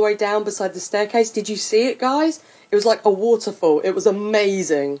floor all the way down beside the staircase. Did you see it, guys? It was like a waterfall. It was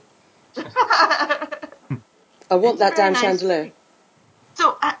amazing. I want that damn chandelier.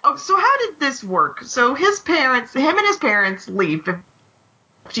 So how did this work? So him and his parents leave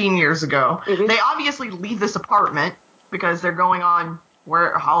 15 years ago. Mm-hmm. They obviously leave this apartment because they're going on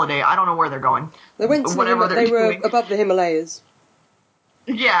a holiday. I don't know where they're going. They went to they were above the Himalayas.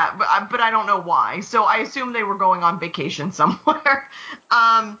 Yeah, but I don't know why. So I assume they were going on vacation somewhere.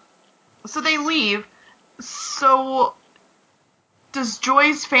 So they leave. So does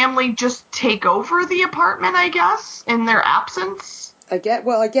Joy's family just take over the apartment, I guess, in their absence? I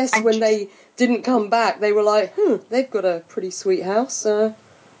guess when they didn't come back, they were like, they've got a pretty sweet house.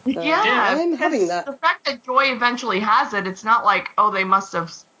 Yeah, I'm having that. The fact that Joy eventually has it, it's not like, oh, they must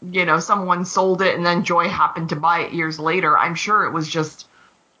have, someone sold it and then Joy happened to buy it years later. I'm sure it was just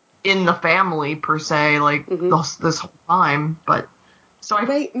in the family, per se, like, this whole time. But, so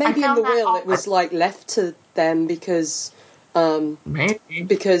maybe in the will it was, like, left to them because... maybe.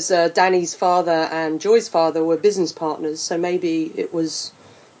 Because Danny's father and Joy's father were business partners, so maybe it was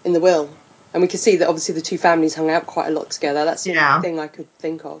in the will. And we could see that obviously the two families hung out quite a lot together. That's the only thing I could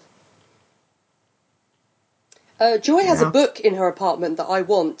think of. Joy has a book in her apartment that I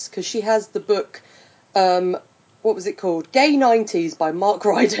want, because she has the book, what was it called? Gay 90s by Mark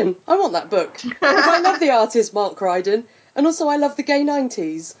Ryden. I want that book. Because I love the artist Mark Ryden, and also I love the Gay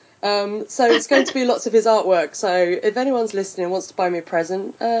 90s. So it's going to be lots of his artwork. So if anyone's listening and wants to buy me a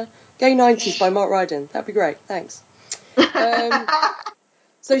present, Gay 90s by Mark Ryden. That'd be great. Thanks.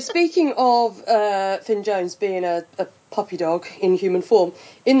 So speaking of Finn Jones being a puppy dog in human form,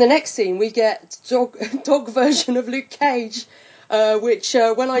 in the next scene we get dog version of Luke Cage, which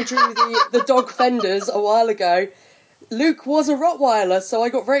when I drew the dog fenders a while ago, Luke was a Rottweiler, so I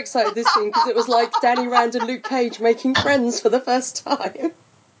got very excited this scene because it was like Danny Rand and Luke Cage making friends for the first time.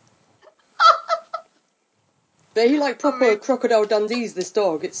 But he like proper Crocodile Dundee's this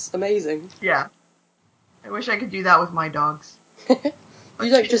dog. It's amazing. Yeah. I wish I could do that with my dogs. You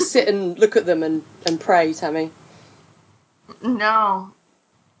don't just sit and look at them and pray, Tammy. No,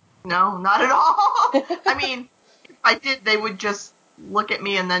 not at all. I mean, if I did, they would just look at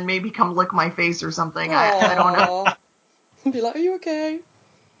me and then maybe come lick my face or something. I don't know. Be like, are you okay?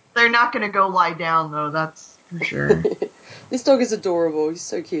 They're not going to go lie down, though, that's for sure. This dog is adorable. He's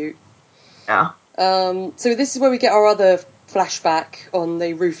so cute. Yeah. So this is where we get our other flashback on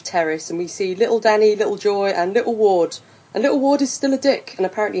the roof terrace, and we see little Danny, little Joy, and little Ward. And little Ward is still a dick and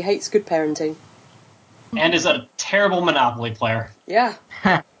apparently hates good parenting. And is a terrible Monopoly player. Yeah.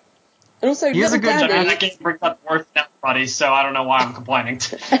 And also, little Danny... That game brings up worse than everybody, so I don't know why I'm complaining.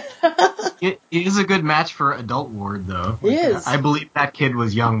 It is a good match for adult Ward, though. He is. I believe that kid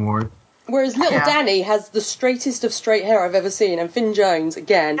was young Ward. Whereas little Danny has the straightest of straight hair I've ever seen, and Finn Jones,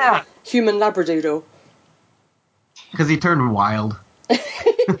 again, human labradoodle. Because he turned wild.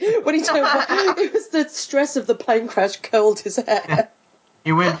 When he turned wild, it was the stress of the plane crash curled his hair.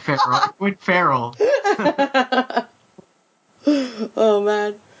 He went feral. Oh,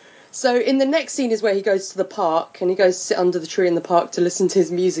 man. So in the next scene is where he goes to the park, and he goes to sit under the tree in the park to listen to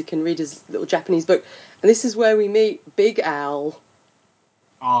his music and read his little Japanese book. And this is where we meet Big Al.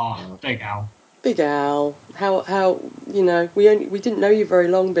 Oh, Big Al. Big Al. How we didn't know you very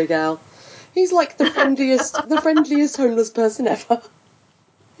long, Big Al. He's like the friendliest homeless person ever.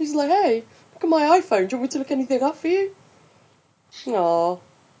 He's like, hey, look at my iPhone. Do you want me to look anything up for you? Aww.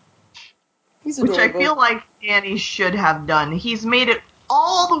 He's adorable. Which I feel like Danny should have done. He's made it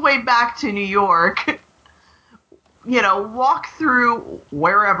all the way back to New York. Walk through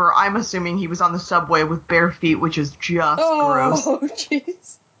wherever. I'm assuming he was on the subway with bare feet, which is just gross. Oh,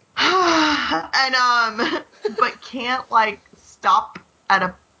 jeez. And, but can't, stop at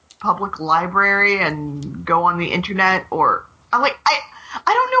a public library and go on the internet, or, I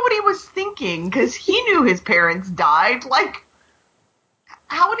don't know what he was thinking, because he knew his parents died.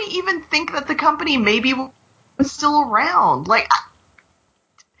 How would he even think that the company maybe was still around?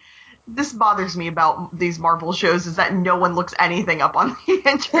 This bothers me about these Marvel shows, is that no one looks anything up on the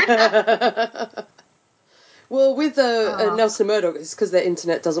internet. Well, with Nelson Murdoch, it's because their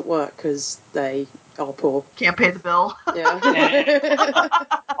internet doesn't work because they are poor. Can't pay the bill. Yeah.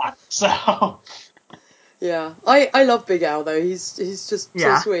 So. Yeah, I love Big Al though. He's just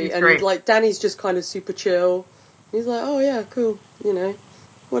so sweet, he's and great. Danny's just kind of super chill. He's like, oh yeah, cool,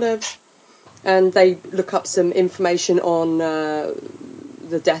 whatever. And they look up some information on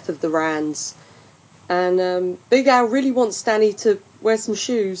the death of the Rands, and Big Al really wants Danny to wear some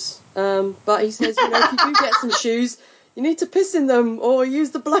shoes, but he says, if you do get some shoes, you need to piss in them or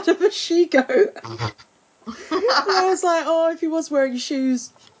use the blood of a she-goat. I was like, oh, if he was wearing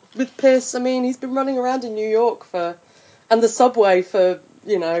shoes with piss, I mean, he's been running around in New York and the subway for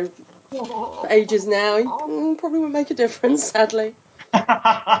ages now. He probably won't make a difference, sadly.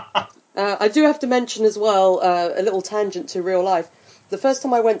 I do have to mention as well, a little tangent to real life. The first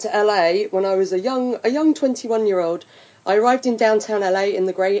time I went to LA, when I was a young 21-year-old, I arrived in downtown LA in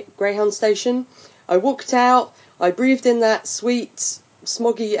the Greyhound station. I walked out, I breathed in that sweet,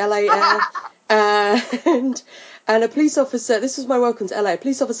 smoggy LA air, and a police officer, this was my welcome to LA, a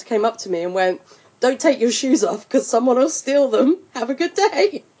police officer came up to me and went, don't take your shoes off because someone will steal them. Have a good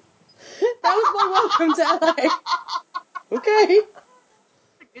day. That was my welcome to LA. Okay.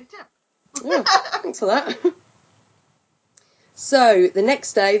 Good tip. Yeah, thanks for that. So, the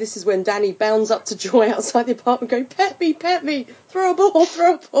next day, this is when Danny bounds up to Joy outside the apartment going, pet me, throw a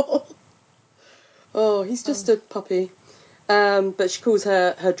ball. Oh, he's just a puppy. But she calls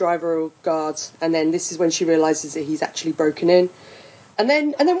her driver or guard, and then this is when she realises that he's actually broken in. And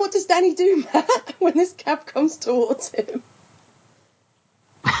then what does Danny do, Matt, when this cab comes towards him?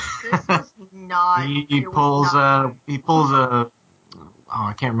 This was not. He pulls a. Oh,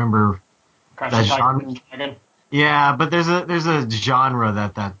 I can't remember that genre. Yeah, but there's a genre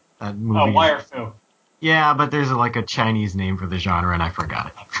that movie. Oh, wire fu. Yeah, but there's a Chinese name for the genre, and I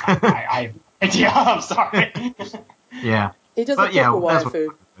forgot it. I'm sorry. Yeah. He does a proper wire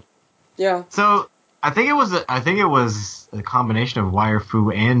fu. Yeah. So I think it was a combination of wire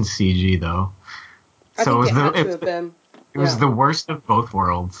fu and CG though. I think it had to have been. It was the worst of both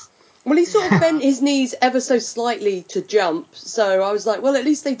worlds. Well, he sort of bent his knees ever so slightly to jump, so I was like, well, at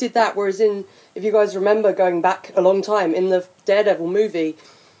least they did that, whereas if you guys remember going back a long time, in the Daredevil movie,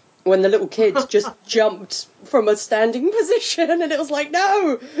 when the little kids just jumped from a standing position, and it was like,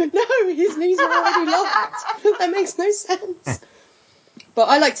 no, his knees are already locked. That makes no sense. But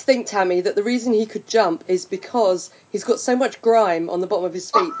I like to think, Tammy, that the reason he could jump is because he's got so much grime on the bottom of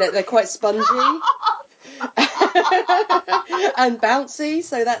his feet that they're quite spongy. And bouncy,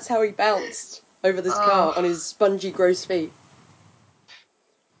 so that's how he bounced over this car on his spongy, gross feet.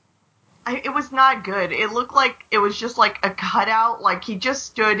 It was not good. It looked like it was just like a cutout, like he just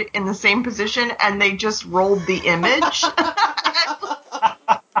stood in the same position and they just rolled the image.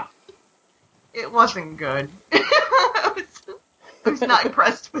 It wasn't good. I was not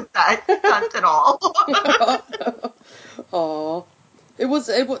impressed with that stunt at all. Aww. It was,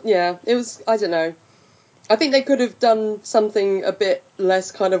 I don't know. I think they could have done something a bit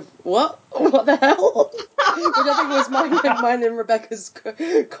less kind of, what the hell? Which I think was mine and Rebecca's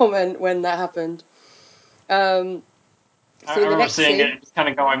comment when that happened. I remember seeing it and just kind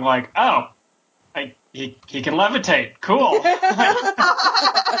of going like, oh, he can levitate. Cool.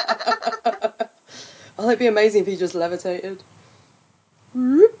 Oh, it'd be amazing if he just levitated.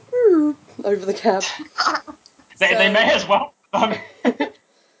 Over the cab. They may as well.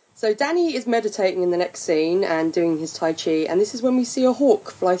 So Danny is meditating in the next scene and doing his Tai Chi, and this is when we see a hawk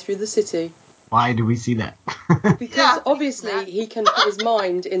fly through the city. Why do we see that? Because obviously he can put his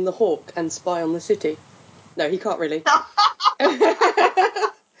mind in the hawk and spy on the city. No, he can't really.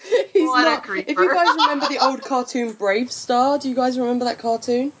 He's what not. A creeper. If you guys remember the old cartoon Brave Star, do you guys remember that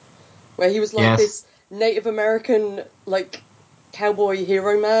cartoon? Where he was like this Native American, cowboy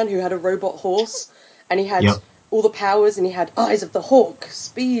hero man who had a robot horse, and he had Yep. all the powers, and he had eyes of the hawk,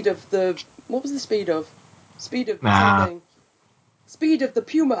 speed of the... What was the speed of? Speed of something. Speed of the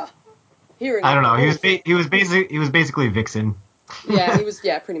puma. Hearing. I don't know. Wolf. He was basically Vixen. Yeah, he was.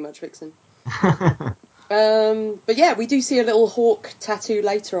 Yeah, pretty much Vixen. But yeah, we do see a little hawk tattoo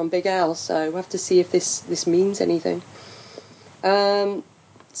later on Big Al, so we'll have to see if this means anything. So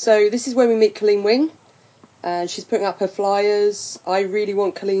this is where we meet Colleen Wing, and she's putting up her flyers. I really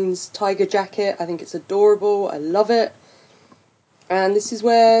want Colleen's tiger jacket. I think it's adorable. I love it. And this is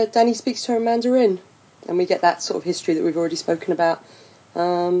where Danny speaks to her in Mandarin, and we get that sort of history that we've already spoken about.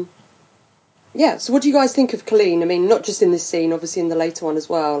 Yeah, so what do you guys think of Colleen? I mean, not just in this scene, obviously in the later one as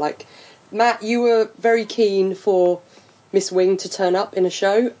well. Like, Matt, you were very keen for Miss Wing to turn up in a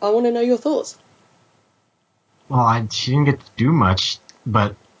show. I want to know your thoughts. Well, she didn't get to do much,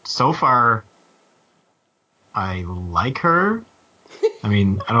 but so far, I like her. I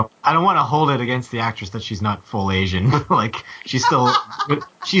mean, I don't want to hold it against the actress that she's not full Asian. Like, she's still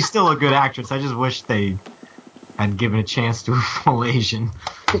a good actress. I just wish they had given a chance to a full Asian.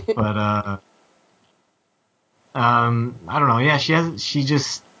 But I don't know. Yeah, she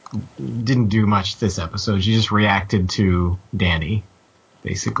just didn't do much this episode. She just reacted to Danny,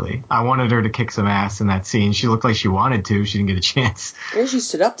 basically. I wanted her to kick some ass in that scene. She looked like she wanted to. She didn't get a chance. Yeah, she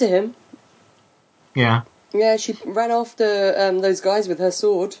stood up to him. Yeah. Yeah, she ran after those guys with her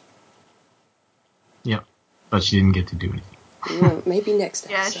sword. Yep. But she didn't get to do anything. Yeah, maybe next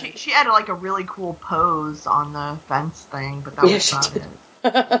Yeah, episode. she had like a really cool pose on the fence thing, but that was about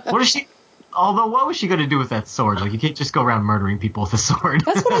it. What is she? Although, what was she going to do with that sword? Like, you can't just go around murdering people with a sword.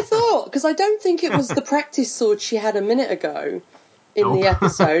 That's what I thought, because I don't think it was the practice sword she had a minute ago in the Nope.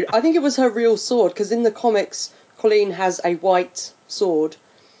 episode. I think it was her real sword, because in the comics, Colleen has a white sword.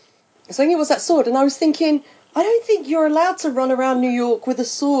 So I think it was that sword, and I was thinking, I don't think you're allowed to run around New York with a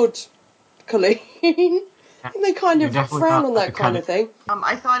sword, Colleen. And they kind of frown on that kind of thing.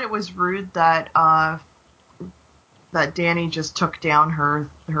 I thought it was rude that that Danny just took down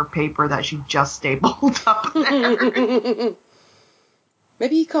her paper that she just stapled up there.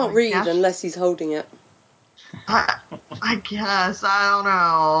 Maybe he can't read gosh. unless he's holding it. I guess. I don't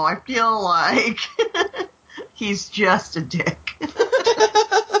know. I feel like he's just a dick.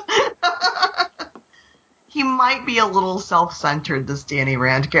 He might be a little self-centered, this Danny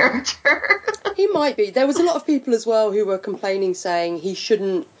Rand character. He might be. There was a lot of people as well who were complaining, saying he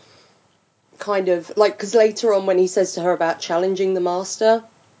shouldn't kind of, like, because later on when he says to her about challenging the master,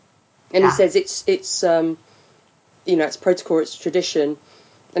 and he says it's you know, it's protocol, it's tradition,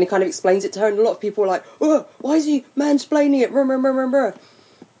 and he kind of explains it to her, and a lot of people are like, oh, why is he mansplaining it?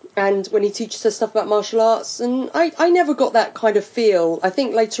 And when he teaches her stuff about martial arts, and I never got that kind of feel. I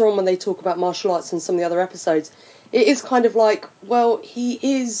think later on when they talk about martial arts in some of the other episodes, it is kind of like, well, he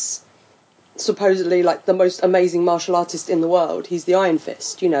is supposedly like the most amazing martial artist in the world. He's the Iron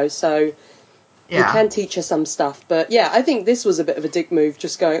Fist, you know, so he can teach her some stuff. But yeah, I think this was a bit of a dick move,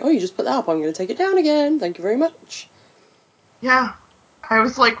 just going, oh, you just put that up, I'm going to take it down again. Thank you very much. Yeah. I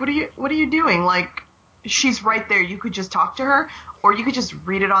was like, what are you doing? Like, she's right there. You could just talk to her, or you could just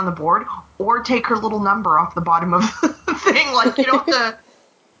read it on the board, or take her little number off the bottom of the thing. Like, you don't have to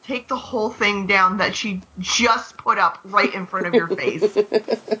take the whole thing down that she just put up right in front of your face.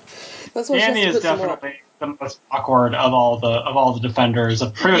 That's why Danny is definitely the most awkward of all the defenders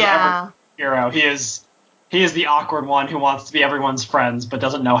of pretty much every hero. He is the awkward one who wants to be everyone's friends but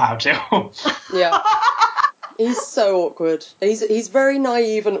doesn't know how to. Yeah. He's so awkward. He's very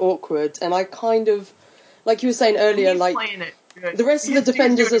naive and awkward, and I kind of, like you were saying earlier, like the rest of the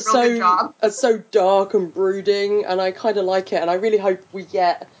defenders are so dark and brooding, and I kind of like it, and I really hope we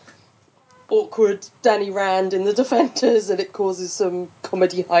get awkward Danny Rand in the defenders, and it causes some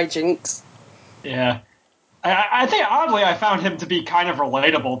comedy hijinks. Yeah. I think, oddly, I found him to be kind of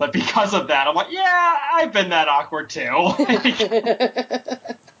relatable, but because of that, I'm like, yeah, I've been that awkward too.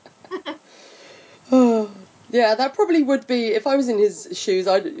 Yeah, that probably would be, if I was in his shoes,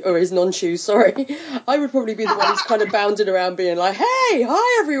 or his non-shoes, sorry, I would probably be the one who's kind of bounding around being like, hey,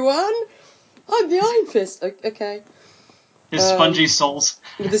 hi everyone, I'm the Iron Fist. Okay. His spongy soles.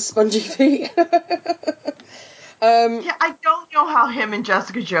 With his spongy feet. Yeah, I don't know how him and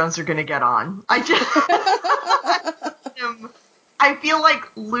Jessica Jones are going to get on. I feel like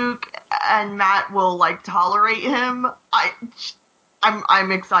Luke and Matt will like tolerate him.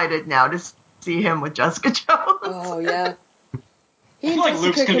 I'm excited now to see him with Jessica Jones. Oh yeah. I feel like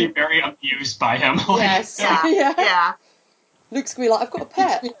Luke's going to be very amused by him. Yes. Yeah. Luke's going to be like, I've got a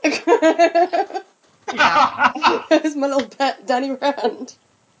pet. Yeah. It's my little pet, Danny Rand.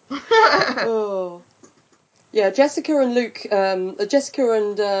 Oh. Yeah, Jessica and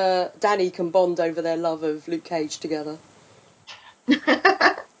Danny can bond over their love of Luke Cage together.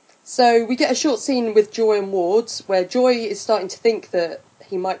 So we get a short scene with Joy and Ward, where Joy is starting to think that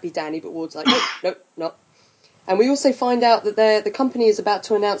he might be Danny, but Ward's like, nope, not. And we also find out that the company is about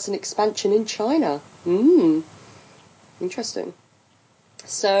to announce an expansion in China. Interesting.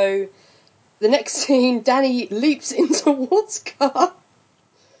 So the next scene, Danny leaps into Ward's car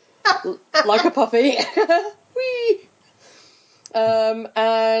like a puppy. Whee!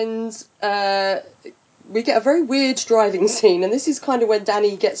 And we get a very weird driving scene, and this is kind of when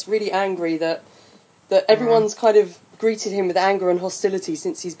Danny gets really angry that everyone's kind of greeted him with anger and hostility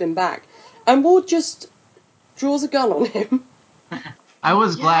since he's been back. And Ward just draws a gun on him. I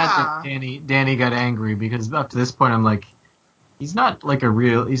was glad that Danny got angry, because up to this point I'm like, he's not a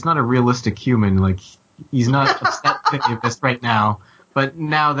realistic human. Like, he's not upset with any of this right now. But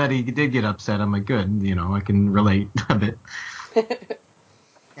now that he did get upset, I'm like, good, I can relate a bit.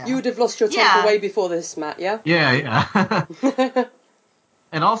 You would have lost your temper way before this, Matt, yeah? Yeah.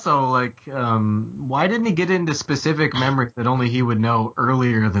 And also, like, why didn't he get into specific memories that only he would know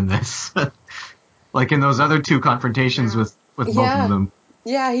earlier than this? Like in those other two confrontations with both of them.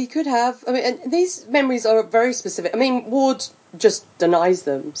 Yeah, he could have. I mean, and these memories are very specific. I mean, Ward just denies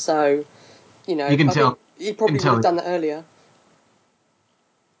them, so, you can tell. He probably would have done that earlier.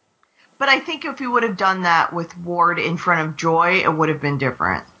 But I think if he would have done that with Ward in front of Joy, it would have been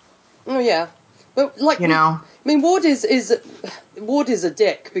different. Oh yeah, but like I mean, Ward is a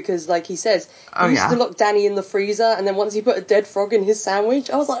dick because, like he says, he used to lock Danny in the freezer, and then once he put a dead frog in his sandwich,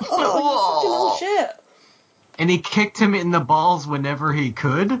 I was like, oh, you're such a little shit. And he kicked him in the balls whenever he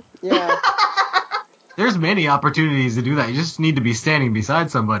could. Yeah. There's many opportunities to do that. You just need to be standing beside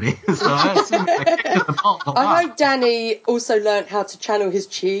somebody. So I assume I kicked in the balls a lot. I hope Danny also learned how to channel his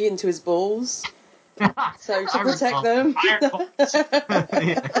chi into his balls. So to protect them.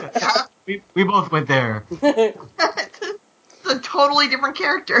 We both went there. It's a totally different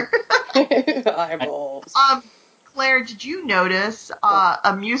character. Eyeballs. Claire, did you notice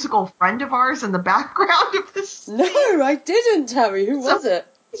a musical friend of ours in the background of this scene? No, I didn't, Tammy. Who was it?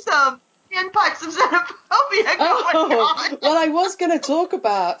 Some panpipes of xenophobia going on. Well, I was going to talk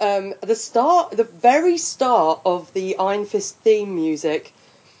about the very start of the Iron Fist theme music.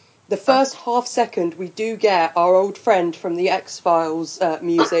 The first half second, we do get our old friend from the X-Files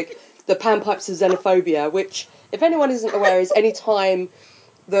music, the panpipes of xenophobia, which, if anyone isn't aware, is any time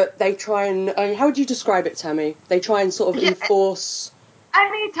that they try and... how would you describe it, Tammy? They try and sort of enforce...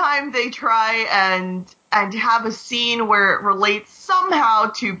 Anytime they try and have a scene where it relates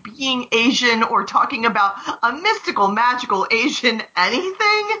somehow to being Asian or talking about a mystical, magical Asian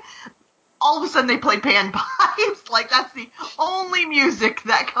anything, all of a sudden they play panpipes. Like, that's the only music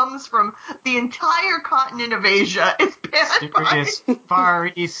that comes from the entire continent of Asia is panpipes. Far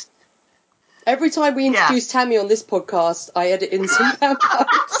East. Every time we introduce Tammy on this podcast, I edit in some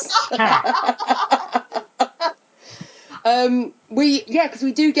panpipes. Because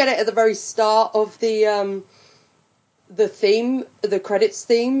we do get it at the very start of the theme, the credits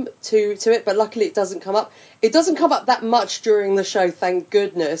theme to it, but luckily it doesn't come up. It doesn't come up that much during the show, thank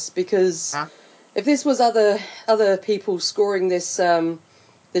goodness, because if this was other people scoring this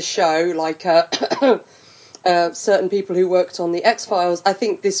show, like certain people who worked on the X-Files, I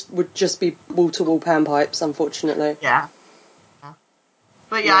think this would just be wall-to-wall panpipes, unfortunately. Yeah.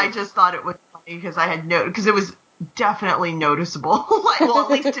 But I just thought it was funny because I had because it was definitely noticeable. Well, at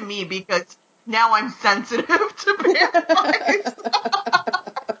least to me, because now I'm sensitive to panpipes.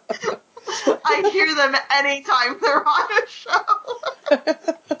 I hear them anytime they're on a show.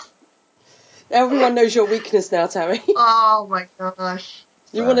 Everyone knows your weakness now, Tammy. Oh my gosh.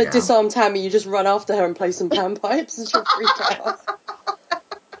 You want to disarm Tammy, you just run after her and play some panpipes and she'll freak out.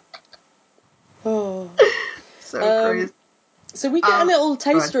 Oh. So crazy. So we get a little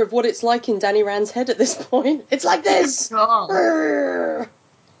taster of what it's like in Danny Rand's head at this point. It's like this! Oh,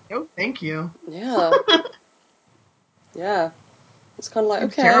 thank you. Yeah. Yeah. It's kind of like,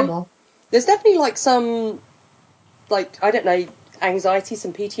 It's okay. terrible. There's definitely like some, like, I don't know, anxiety,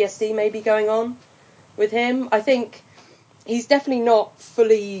 some PTSD maybe going on with him. I think he's definitely not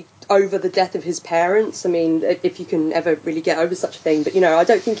fully over the death of his parents. I mean, if you can ever really get over such a thing. But, I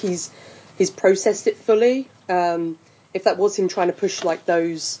don't think he's processed it fully. If that was him trying to push, like,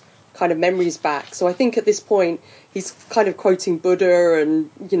 those kind of memories back. So I think at this point, he's kind of quoting Buddha and,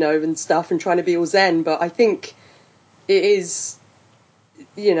 and stuff and trying to be all zen. But I think it is,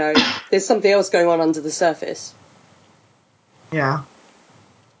 there's something else going on under the surface. Yeah.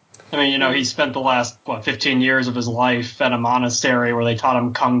 I mean, he spent the last, 15 years of his life at a monastery where they taught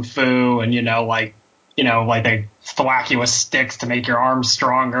him kung fu and, like they thwack you with sticks to make your arms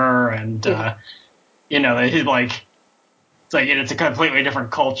stronger, and they like. It's like it's a completely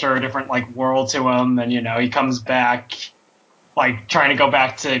different culture, different like world to him, and he comes back like trying to go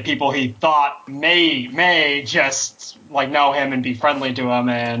back to people he thought may just like know him and be friendly to him,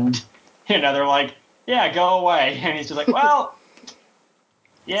 and they're like, yeah, go away, and he's just like, well,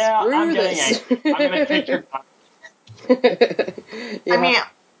 yeah, Screw I'm getting this. angry. I'm gonna take your gun. Yeah. I mean,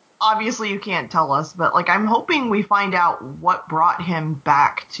 obviously you can't tell us, but like I'm hoping we find out what brought him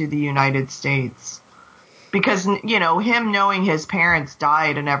back to the United States. Because, him knowing his parents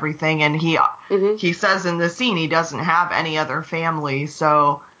died and everything, and he says in the scene he doesn't have any other family,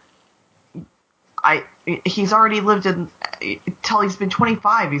 so he's already lived till he's been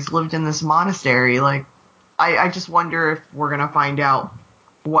 25, he's lived in this monastery. Like, I just wonder if we're going to find out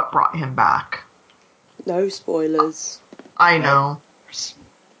what brought him back. No spoilers. I know.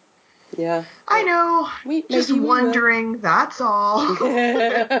 Yeah. I know. Just wondering, that's all.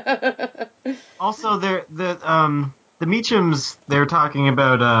 Also, the Meachams, they're talking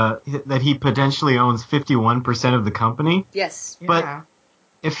about that he potentially owns 51% of the company. Yes. But Yeah.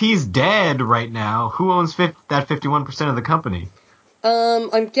 if he's dead right now, who owns that 51% of the company?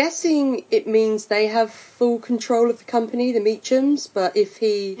 I'm guessing it means they have full control of the company, the Meachams, but if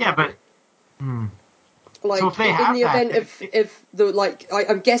he... Yeah, but... Like, so if they have in the event if the, like,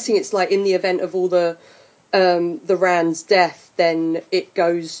 I'm guessing it's like in the event of all the Rand's death, then it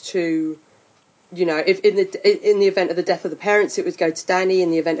goes to, if in the event of the death of the parents, it would go to Danny.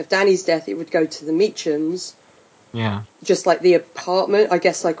 In the event of Danny's death, it would go to the Meachams. Yeah. Just like the apartment, I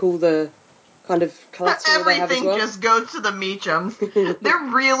guess, like all the kind of collateral they have as Everything well. just goes to the Meachams.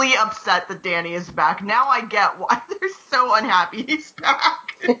 They're really upset that Danny is back. Now I get why they're so unhappy he's back.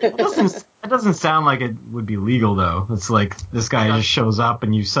 It doesn't sound like it would be legal, though. It's like this guy just shows up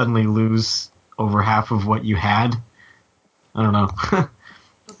and you suddenly lose over half of what you had. I don't know.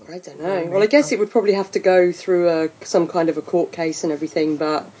 I don't know. Well, I guess it would probably have to go through some kind of a court case and everything,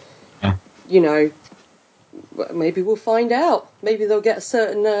 but, maybe we'll find out. Maybe they'll get a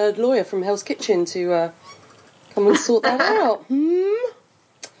certain lawyer from Hell's Kitchen to come and sort that out.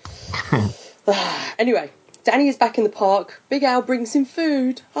 Anyway, Danny is back in the park. Big Al brings him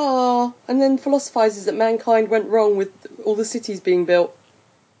food. And then philosophizes that mankind went wrong with all the cities being built.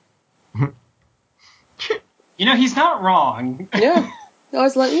 He's not wrong. Yeah. I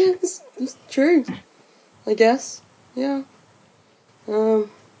was like, yeah, it's true, I guess. Yeah.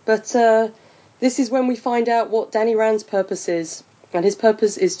 But this is when we find out what Danny Rand's purpose is. And his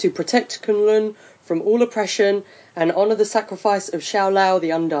purpose is to protect Kun Lun from all oppression and honour the sacrifice of Xiao Lao the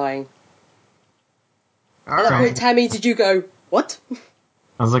Undying. At that point, Tammy, did you go, what? That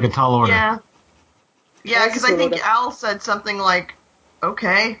was like a tall order. Yeah. Yeah, because I think Al said something like,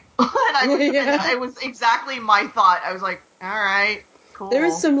 okay. And it was exactly my thought. I was like, all right, cool. There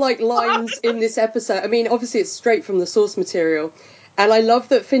is some, like, lines in this episode. I mean, obviously it's straight from the source material. And I love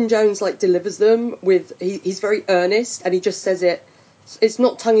that Finn Jones, like, delivers them with... He's very earnest, and he just says it... It's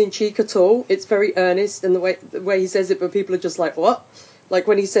not tongue-in-cheek at all. It's very earnest, and the way he says it, but people are just like, what? Like,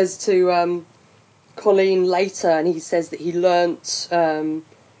 when he says to... Colleen later, and he says that he learnt when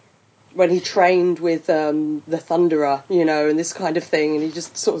he trained with the Thunderer, and this kind of thing, and he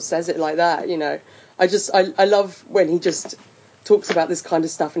just sort of says it like that, I love when he just talks about this kind of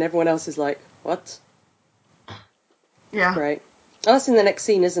stuff and everyone else is like, what? Yeah. It's great. Oh, that's in the next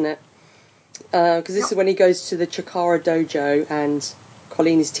scene, isn't it? Because this is when he goes to the Chikara dojo and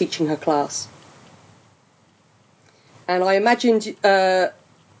Colleen is teaching her class. And I imagined,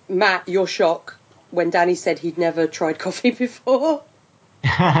 Matt, your shock when Danny said he'd never tried coffee before.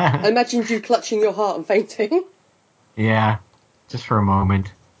 I imagined you clutching your heart and fainting. Yeah, just for a moment.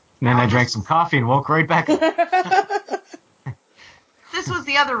 And then I drank some coffee and woke right back up. This was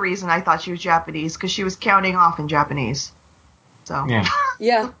the other reason I thought she was Japanese, because she was counting off in Japanese. So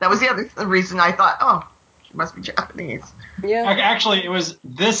yeah. That was the other reason I thought, oh, she must be Japanese. Yeah. Actually, it was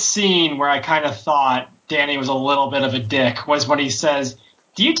this scene where I kind of thought Danny was a little bit of a dick, was when he says,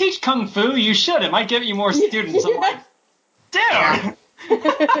 do you teach Kung Fu? You should. It might get you more students. I'm like, dude!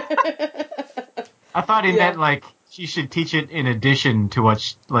 I thought he meant, like, she should teach it in addition to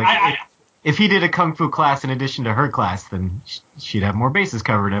what, if he did a Kung Fu class in addition to her class, then she'd have more bases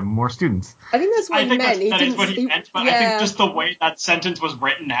covered and more students. I think that's what he meant. That is what he meant, but I think just the way that sentence was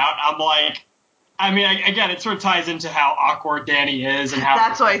written out, I'm like... I mean, again, it sort of ties into how awkward Danny is and how...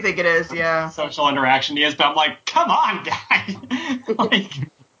 That's what I think it is, yeah. ...social interaction he is, but I'm like, come on, guy! Like,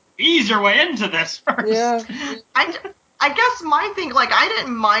 ease your way into this first. Yeah. I guess my thing, like, I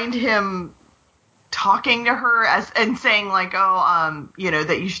didn't mind him talking to her and saying like, oh,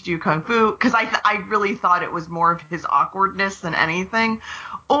 that you should do kung fu, because I really thought it was more of his awkwardness than anything,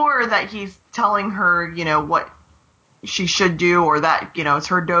 or that he's telling her, what she should do, or that, it's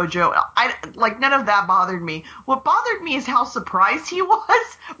her dojo. None of that bothered me. What bothered me is how surprised he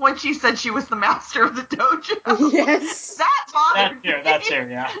was when she said she was the master of the dojo. Yes. That bothered me. That's here,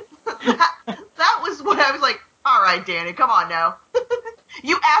 yeah. that was what I was like, all right, Danny, come on now.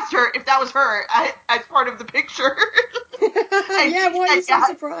 You asked her if that was her as part of the picture. Yeah, why are you so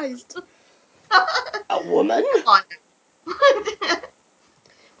surprised? A woman? Come on.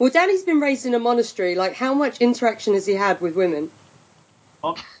 Well, Danny's been raised in a monastery. Like, how much interaction has he had with women?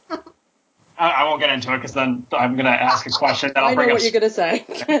 Well, I won't get into it because then I'm going to ask a question that I'll bring up. I know what you're going to say.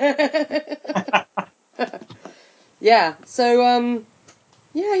 Yeah, so,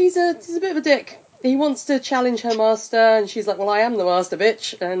 he's a bit of a dick. He wants to challenge her master, and she's like, well, I am the master,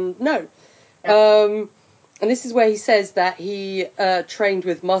 bitch, and no. Yeah. And this is where he says that he trained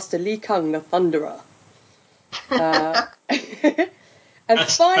with Master Li Kung, the Thunderer. And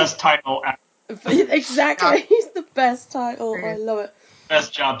best title ever. Exactly, he's the best title. I love it.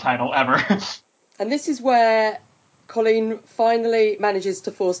 Best job title ever. And this is where Colleen finally manages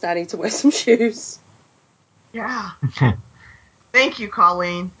to force Danny to wear some shoes. Yeah. Thank you,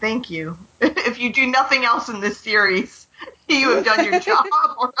 Colleen. Thank you. If you do nothing else in this series, you have done your job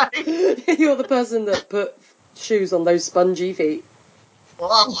already. You're the person that put shoes on those spongy feet.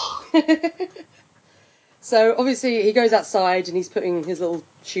 So, obviously, he goes outside and he's putting his little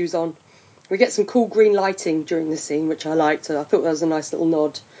shoes on. We get some cool green lighting during the scene, which I liked. I thought that was a nice little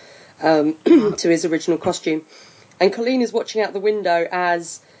nod to his original costume. And Colleen is watching out the window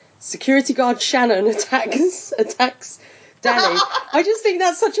as security guard Shannon attacks Danny. I just think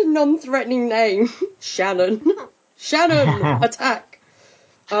that's such a non-threatening name. Shannon, attack.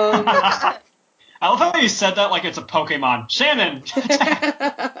 I love how you said that like it's a Pokemon. Shannon!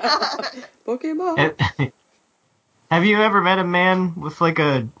 Pokemon. Have you ever met a man with like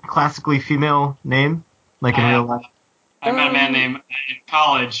a classically female name? Like in real life? I met a man named, in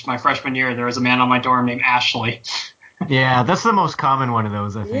college, my freshman year, there was a man on my dorm named Ashley. Yeah, that's the most common one of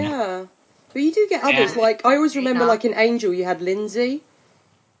those, I think. Yeah. But you do get others, like, I always remember, like, in Angel, you had Lindsay.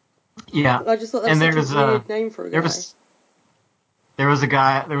 Yeah. I just thought that was such a weird name for a guy. There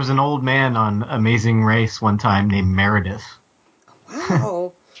was an old man on Amazing Race one time named Meredith.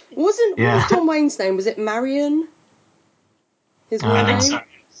 Wow. What was John Wayne's name? Was it Marion? His real name? I think so.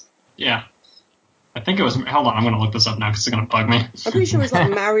 Yeah. I think it was... Hold on, I'm going to look this up now because it's going to bug me. I'm pretty sure it was like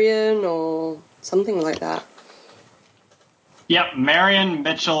Marion or something like that. Yep, Marion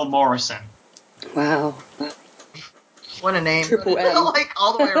Mitchell Morrison. Wow. What a name. Triple M. Like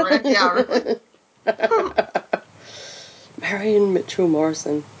all the way around. Yeah, really. Marion Mitchell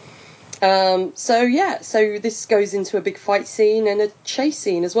Morrison. So this goes into a big fight scene and a chase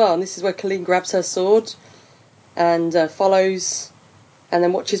scene as well. And this is where Colleen grabs her sword and follows and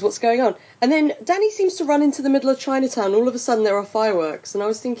then watches what's going on. And then Danny seems to run into the middle of Chinatown. All of a sudden there are fireworks. And I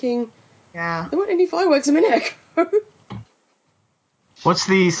was thinking, there weren't any fireworks a minute ago. What's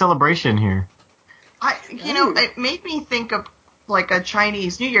the celebration here? It made me think of like a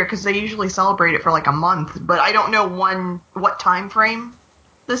Chinese New Year because they usually celebrate it for like a month, but I don't know what time frame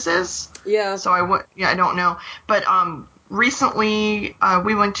this is. Yeah. So I don't know. But recently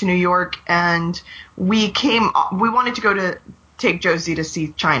we went to New York and we wanted to go to take Josie to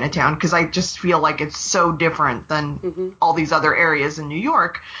see Chinatown because I just feel like it's so different than all these other areas in New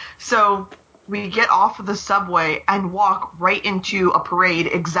York. So we get off of the subway and walk right into a parade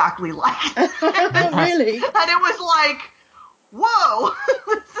exactly like that. Really? And it was like, whoa,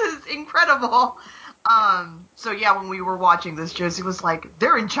 this is incredible. So yeah, when we were watching this, Josie was like,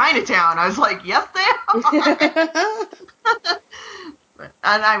 they're in Chinatown. I was like, yes, they are.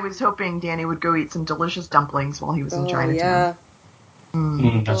 And I was hoping Danny would go eat some delicious dumplings while he was in Chinatown. Yeah.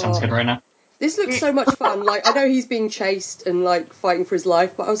 That sounds good right now. This looks so much fun. Like, I know he's being chased and, like, fighting for his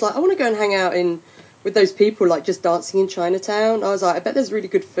life, but I was like, I want to go and hang out with those people, like, just dancing in Chinatown. I was like, I bet there's really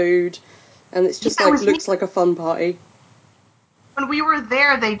good food, and it's just, looks like a fun party. When we were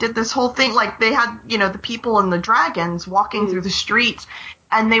there, they did this whole thing, like, they had, the people and the dragons walking through the streets,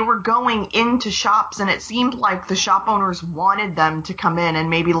 and they were going into shops, and it seemed like the shop owners wanted them to come in and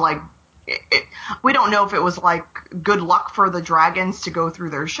maybe, like, we don't know if it was like good luck for the dragons to go through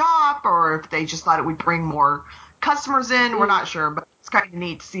their shop or if they just thought it would bring more customers in. We're not sure, but it's kind of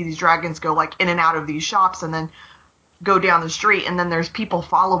neat to see these dragons go like in and out of these shops and then go down the street, and then there's people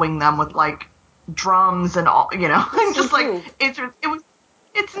following them with like drums and all, and just like it's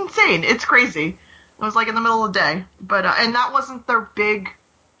insane. It's crazy. It was like in the middle of the day, but and that wasn't their big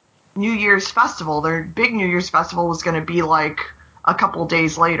New Year's festival. Their big New Year's festival was going to be like a couple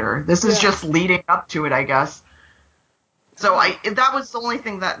days later. This is just leading up to it, I guess. So that was the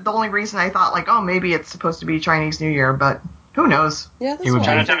only reason I thought like, oh, maybe it's supposed to be Chinese New Year, but who knows? Yeah, that's what I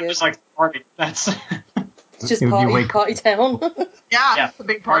Chinatown figured. just like the party. That's It's just It would be party town. Yeah, it's a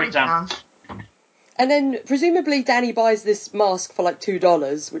big party town. town. And then presumably Danny buys this mask for like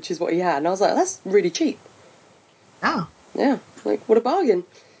 $2, which is what he had, and I was like, that's really cheap. Yeah. Yeah, like what a bargain.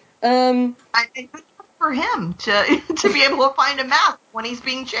 I think good for him to be able to find a mask when he's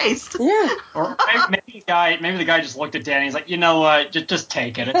being chased. Yeah. or maybe the guy just looked at Danny. He's like, you know what? Just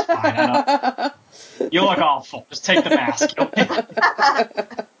take it. It's fine. I know. You look awful. Just take the mask.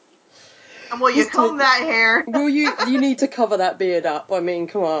 And will you comb that hair? Well, you need to cover that beard up. I mean,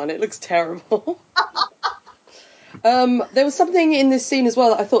 come on, it looks terrible. There was something in this scene as well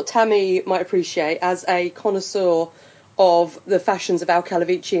that I thought Tammy might appreciate as a connoisseur of the fashions of Al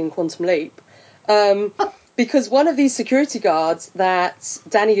Calavici and Quantum Leap. Because one of these security guards that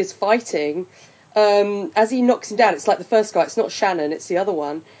Danny is fighting, as he knocks him down, it's like the first guy, it's not Shannon, it's the other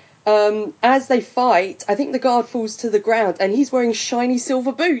one. As they fight, I think the guard falls to the ground and he's wearing shiny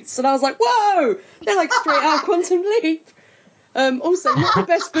silver boots. And I was like, whoa! They're like straight out of Quantum Leap. Also, not the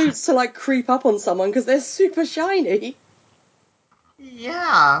best boots to like creep up on someone because they're super shiny.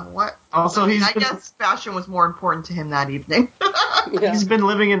 Yeah. What? Also, I guess fashion was more important to him that evening. Yeah. he's been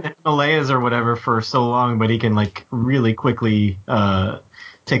living in the Himalayas or whatever for so long, but he can like really quickly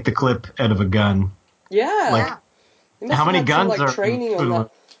take the clip out of a gun. Yeah. Like, He must how have many had guns some, like, are training on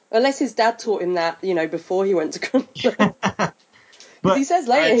that. Unless his dad taught him that, before he went to Kunlun. Because he says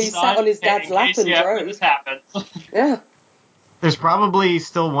later he sat on his dad's lap and drove. This happens. Yeah. There's probably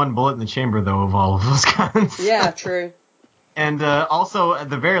still one bullet in the chamber, though, of all of those guns. Yeah, true. And also,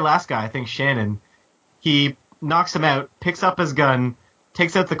 the very last guy, I think Shannon, he knocks him out, picks up his gun,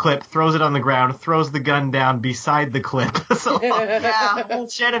 takes out the clip, throws it on the ground, throws the gun down beside the clip. So all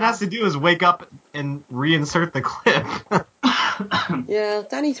Shannon has to do is wake up and reinsert the clip. Yeah,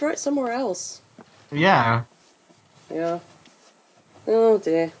 Danny, throw it somewhere else. Yeah. Yeah. Oh,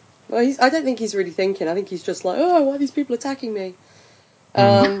 dear. Well, I don't think he's really thinking. I think he's just like, oh, why are these people attacking me?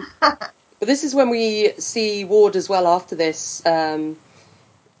 But this is when we see Ward as well after this.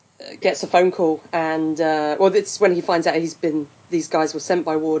 Gets a phone call, and it's when he finds out these guys were sent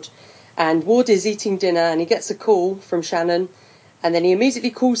by Ward, and Ward is eating dinner and he gets a call from Shannon, and then he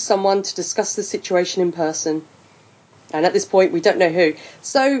immediately calls someone to discuss the situation in person, and at this point we don't know who.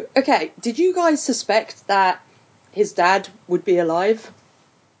 So, okay, did you guys suspect that his dad would be alive?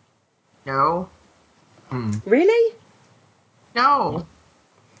 No. Really? No.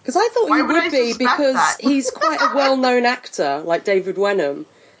 Because I thought Why he would I would be, suspect because that? he's quite a well-known actor, like David Wenham.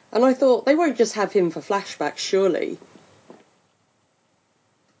 And I thought, they won't just have him for flashbacks, surely.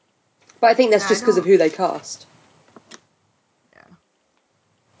 But I think that's just because of who they cast. Yeah.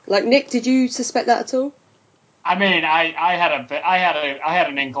 Like, Nick, did you suspect that at all? I mean, I had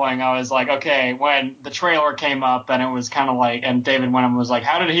an inkling. I was like, okay, when the trailer came up and it was kind of like, and David Wenham was like,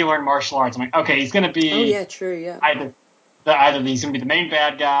 how did he learn martial arts? I'm like, okay, he's gonna be. Oh yeah, true, yeah. Either he's gonna be the main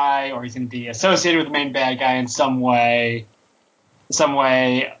bad guy or he's gonna be associated with the main bad guy in some way.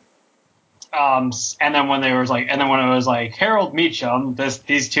 And then when it was like Harold Meacham,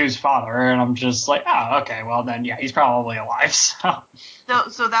 these two's father, and I'm just like, oh, okay, well then, yeah, he's probably alive.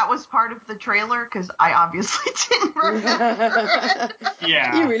 So that was part of the trailer, because I obviously didn't remember it.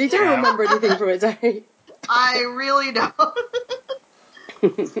 Yeah, You really don't remember anything from it, don't you? I really don't.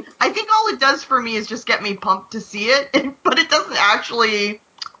 I think all it does for me is just get me pumped to see it, but it doesn't actually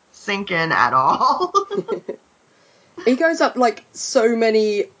sink in at all. He goes up like so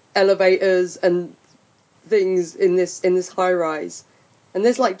many elevators and things in this high rise, and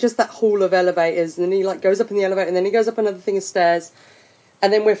there's like just that hall of elevators, and then he like goes up in the elevator, and then he goes up another thing of stairs,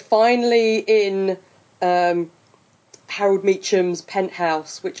 and then we're finally in Harold Meacham's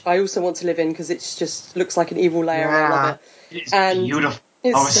penthouse, which I also want to live in because it just looks like an evil lair. And I love it. It's beautiful.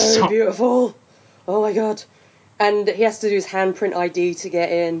 It's so beautiful. Oh my god! And he has to do his handprint ID to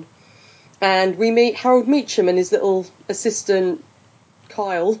get in. And we meet Harold Meacham and his little assistant,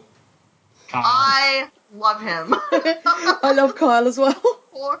 Kyle. I love him. I love Kyle as well.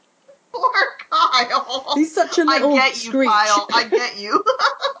 Poor Kyle. He's such a little I get you, screech. Kyle. I get you.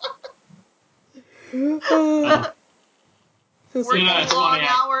 Working it's long funny,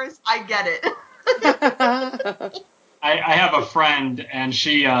 hours, I get it. I have a friend, and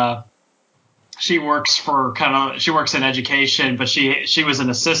she works in education, but she was an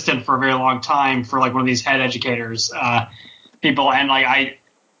assistant for a very long time for like one of these head educators people, and like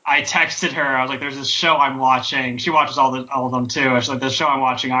I texted her. I was like, "There's this show I'm watching." She watches all of them too. I was like, "This show I'm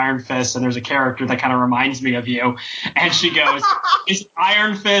watching, Iron Fist, and there's a character that kind of reminds me of you." And she goes, "Is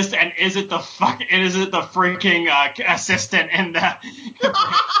Iron Fist, and is it the freaking assistant in the guy?"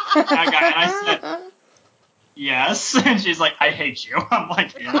 And I said, "Yes." And she's like, "I hate you." I'm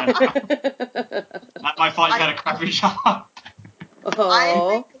like, "Yeah, I know. Not my fault. You got a crappy job." I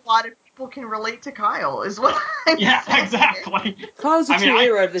think a lot of people can relate to Kyle, is what I'm saying. Yeah, exactly. Kyle's a true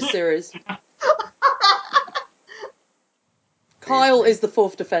hero of this series. Kyle is the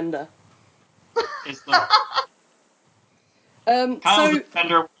fourth defender. Kyle's the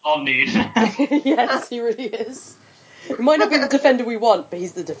defender we all need. Yes, he really is. He might not be the defender we want, but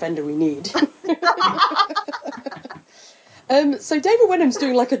he's the defender we need. So David Wenham's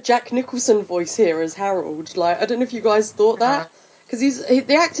doing like a Jack Nicholson voice here as Harold. Like, I don't know if you guys thought that, because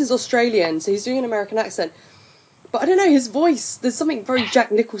the actor's Australian, so he's doing an American accent. But I don't know, his voice, there's something very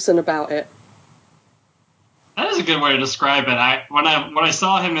Jack Nicholson about it. That is a good way to describe it. When I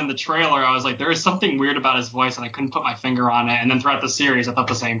saw him in the trailer, I was like, there is something weird about his voice, and I couldn't put my finger on it. And then throughout the series, I thought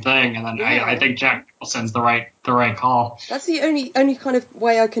the same thing. And then I think Jack Nicholson's the right call. That's the only kind of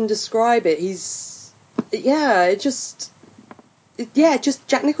way I can describe it. Just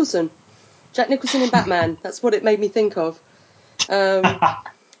Jack Nicholson. Jack Nicholson in Batman. That's what it made me think of.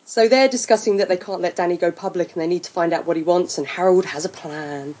 So they're discussing that they can't let Danny go public and they need to find out what he wants, and Harold has a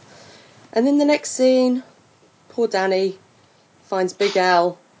plan. And then the next scene, poor Danny finds Big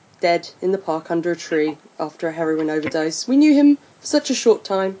Al dead in the park under a tree after a heroin overdose. We knew him for such a short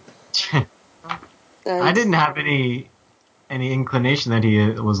time. I didn't have any inclination that he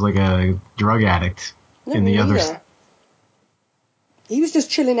was like a drug addict in the others. He was just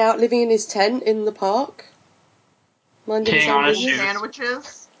chilling out, living in his tent in the park. Minding his own business.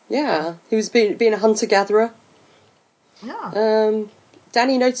 Sandwiches. Yeah, he was being a hunter-gatherer. Yeah.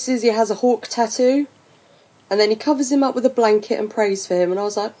 Danny notices he has a hawk tattoo, and then he covers him up with a blanket and prays for him, and I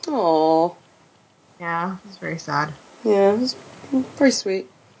was like, aww. Yeah, it's very sad. Yeah, it was very sweet.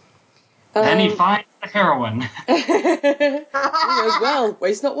 Then he finds the heroin. He goes, well,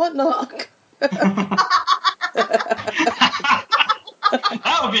 waste not, want not.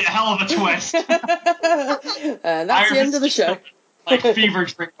 That would be a hell of a twist. And that's the end of the show. Like fever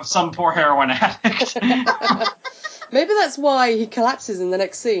dream of some poor heroin addict. Maybe that's why he collapses in the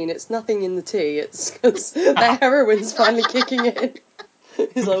next scene. It's nothing in the tea. It's because the heroin's finally kicking in.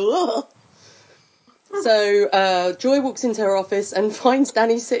 He's like, ugh. So Joy walks into her office and finds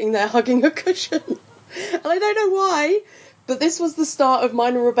Danny sitting there hugging a cushion. And I don't know why, but this was the start of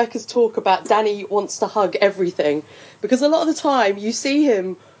mine and Rebecca's talk about Danny wants to hug everything. Because a lot of the time you see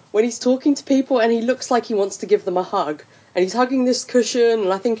him when he's talking to people and he looks like he wants to give them a hug. And he's hugging this cushion,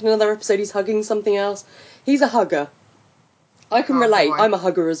 and I think in another episode he's hugging something else. He's a hugger. I can relate. Boy. I'm a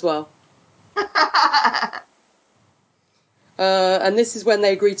hugger as well. And this is when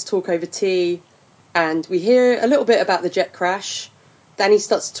they agree to talk over tea, and we hear a little bit about the jet crash. Danny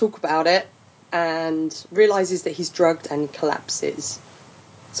starts to talk about it and realises that he's drugged and collapses.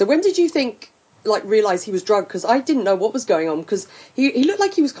 So when did you realise he was drugged? Because I didn't know what was going on, because he looked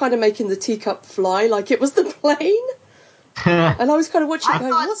like he was kind of making the teacup fly like it was the plane. And I was kind of watching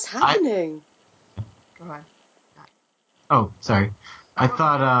going, what's happening? Go ahead. Oh, sorry. I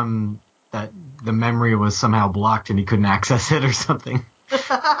thought that the memory was somehow blocked and he couldn't access it or something.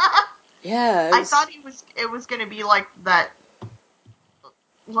 Yeah. I thought it was going to be like that,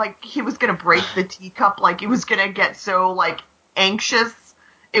 like he was going to break the teacup, like he was going to get so like anxious,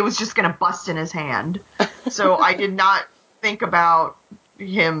 it was just going to bust in his hand. So I did not think about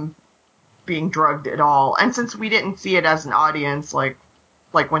him being drugged at all. And since we didn't see it as an audience, like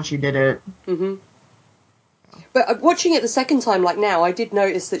when she did it. Mm-hmm. But watching it the second time, like now, I did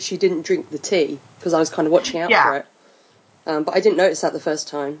notice that she didn't drink the tea, because I was kind of watching out for it. But I didn't notice that the first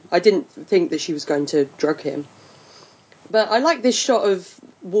time. I didn't think that she was going to drug him. But I like this shot of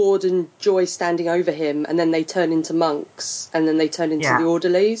Ward and Joy standing over him, and then they turn into monks, and then they turn into the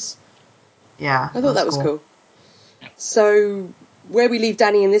orderlies. Yeah. I thought that was cool. So where we leave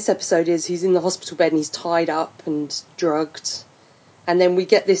Danny in this episode is he's in the hospital bed and he's tied up and drugged. And then we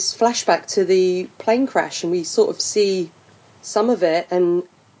get this flashback to the plane crash, and we sort of see some of it, and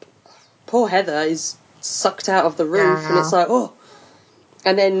poor Heather is sucked out of the roof, and it's like, oh.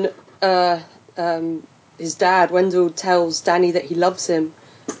 And then his dad, Wendell, tells Danny that he loves him,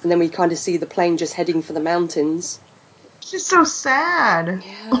 and then we kind of see the plane just heading for the mountains. It's just so sad.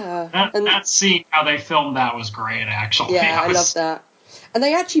 Yeah. That scene, how they filmed that was great, actually. Yeah, I love that. And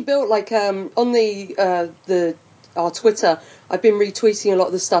they actually built, like, on the our Twitter, I've been retweeting a lot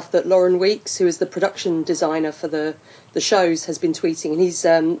of the stuff that Lauren Weeks, who is the production designer for the shows, has been tweeting, and he's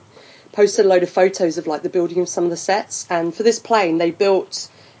posted a load of photos of like the building of some of the sets. And for this plane, they built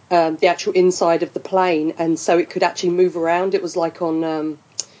the actual inside of the plane, and so it could actually move around. It was like on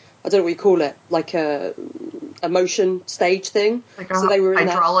I don't know what you call it, like a motion stage thing. Like so they were in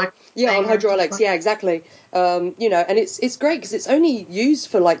hydraulic. Yeah, on hydraulics. Yeah, exactly. And it's great because it's only used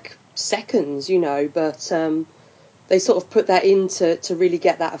for like seconds, but they sort of put that in to really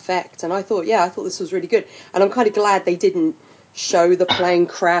get that effect. And I thought this was really good. And I'm kind of glad they didn't show the plane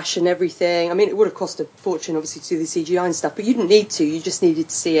crash and everything. I mean, it would have cost a fortune, obviously, to do the CGI and stuff, but you didn't need to. You just needed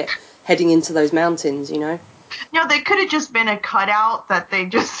to see it heading into those mountains, No, they could have just been a cutout that they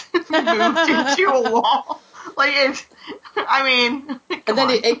just moved into a wall. Like, and then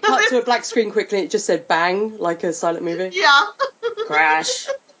it cut to a black screen quickly and it just said bang, like a silent movie. Yeah. Crash.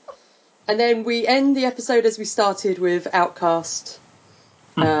 And then we end the episode as we started with Outcast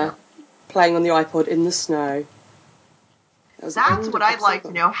playing on the iPod in the snow. That's what I'd like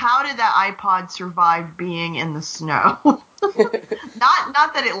to know. How did that iPod survive being in the snow? Not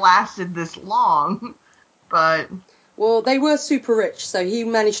that it lasted this long, but... Well, they were super rich, so he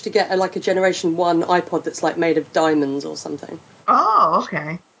managed to get a Generation 1 iPod that's like made of diamonds or something. Oh,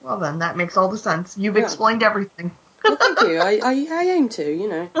 okay. Well then, that makes all the sense. You've explained everything. Well, thank you. I aim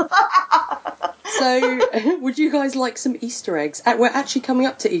to, So, would you guys like some Easter eggs? We're actually coming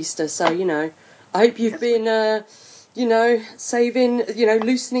up to Easter, so, I hope you've been... saving,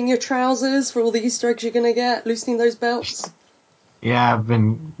 loosening your trousers for all the Easter eggs you're going to get, loosening those belts. Yeah, I've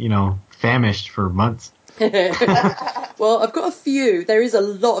been, famished for months. Well, I've got a few. There is a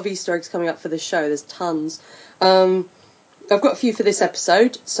lot of Easter eggs coming up for this show. There's tons. I've got a few for this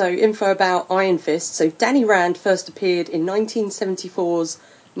episode. So, info about Iron Fist. So, Danny Rand first appeared in 1974's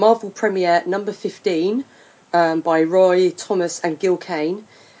Marvel premiere number 15 by Roy Thomas and Gil Kane.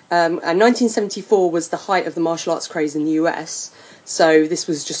 And 1974 was the height of the martial arts craze in the US, so this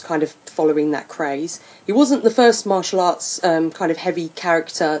was just kind of following that craze. He wasn't the first martial arts kind of heavy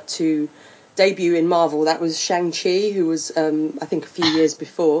character to debut in Marvel. That was Shang-Chi, who was, I think, a few years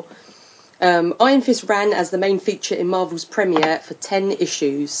before. Iron Fist ran as the main feature in Marvel's premiere for 10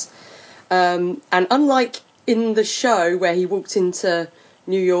 issues. And unlike in the show where he walked into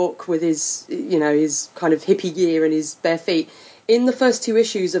New York with his, his kind of hippie gear and his bare feet, in the first 2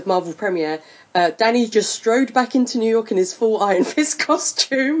 issues of Marvel Premiere, Danny just strode back into New York in his full Iron Fist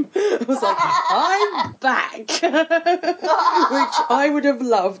costume. I was like, I'm back! Which I would have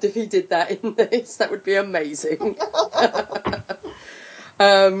loved if he did that in this. That would be amazing.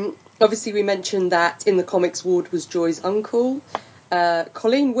 Obviously, we mentioned that in the comics, Ward was Joy's uncle.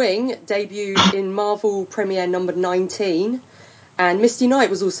 Colleen Wing debuted in Marvel Premiere number 19. And Misty Knight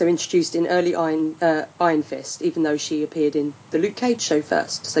was also introduced in early Iron Fist, even though she appeared in the Luke Cage show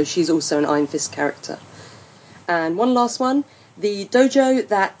first. So she's also an Iron Fist character. And one last one. The dojo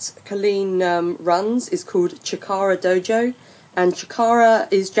that Colleen runs is called Chikara Dojo. And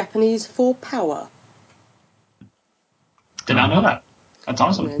Chikara is Japanese for power. Did not know that. That's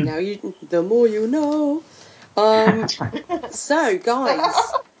awesome. And now the more you know. So, guys...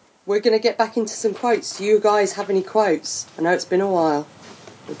 We're going to get back into some quotes. Do you guys have any quotes? I know it's been a while.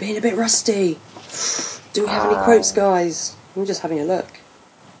 We're being a bit rusty. Do we have any quotes, guys? I'm just having a look.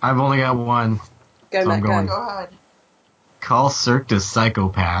 I've only got one. Go, so Matt, Go ahead. Call Cirque a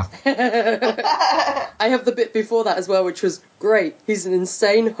psychopath. I have the bit before that as well, which was great. He's an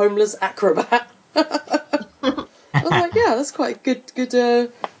insane homeless acrobat. I was like, yeah, that's quite a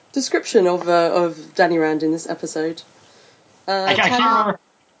good description of Danny Rand in this episode. I can't remember.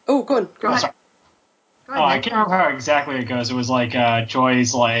 Oh, go on. Go ahead. I can't remember how exactly it goes. It was like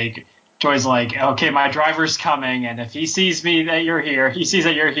Joy's like, okay, my driver's coming, and if he sees me that you're here, he's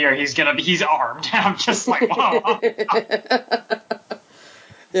armed. And I'm just like, whoa.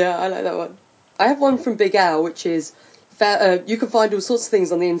 Yeah, I like that one. I have one from Big Al, which is, you can find all sorts of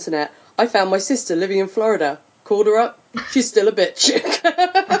things on the internet. I found my sister living in Florida. Called her up. She's still a bitch.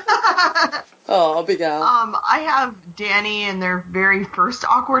 Oh, Big Al. I have Danny and their very first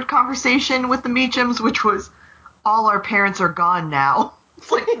awkward conversation with the Meachums, which was, all our parents are gone now. It's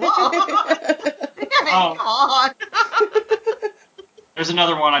like, whoa. Danny, come on. There's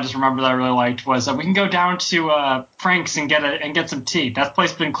another one I just remember that I really liked was we can go down to Frank's and get some tea. That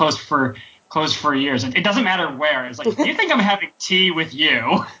place has been closed for years. It doesn't matter where. It's like, do you think I'm having tea with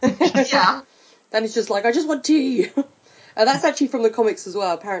you? Yeah. Then he's just like, I just want tea. That's actually from the comics as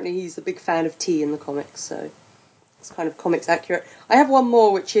well. Apparently he's a big fan of tea in the comics, so it's kind of comics accurate. I have one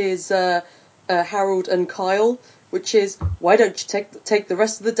more, which is Harold and Kyle, which is, why don't you take the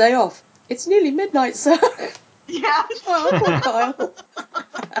rest of the day off? It's nearly midnight, sir. Yeah. Oh, poor Kyle.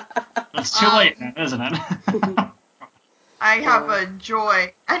 It's too late then, isn't it? I have a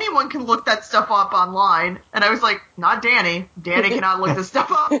joy. Anyone can look that stuff up online. And I was like, not Danny. Danny cannot look this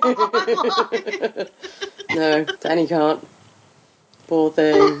stuff up online. No, Danny can't. Poor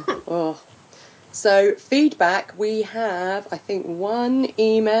thing. Oh. So, feedback, we have, I think, one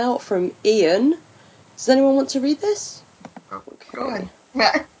email from Ian. Does anyone want to read this? Okay. Go ahead.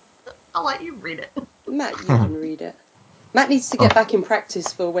 Yeah. I'll let you read it. Matt, you can read it. Matt needs to get back in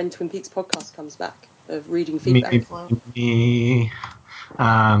practice for when Twin Peaks podcast comes back, of reading feedback. All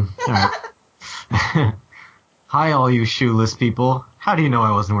right. Hi, all you shoeless people. How do you know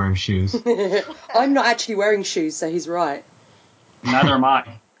I wasn't wearing shoes? I'm not actually wearing shoes, so he's right. Neither am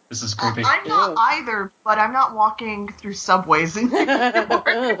I. This is creepy. I'm not either, but I'm not walking through subways anymore.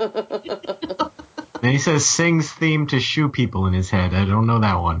 Then he says sings theme to shoe people in his head. I don't know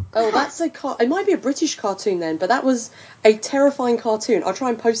that one. Oh, that's it might be a British cartoon then, but that was a terrifying cartoon. I'll try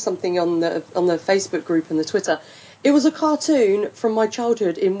and post something on the Facebook group and the Twitter. It was a cartoon from my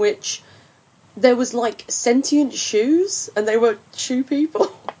childhood in which there was like sentient shoes, and they were shoe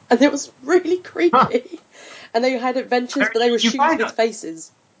people, and it was really creepy. And they had adventures, but they were shoes with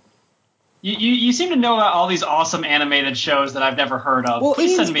faces. You seem to know about all these awesome animated shows that I've never heard of. Well,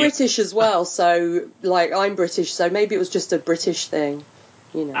 Please Ian's send me. British as well, so like I'm British, so maybe it was just a British thing,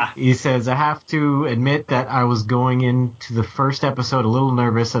 you know. He says, I have to admit that I was going into the first episode a little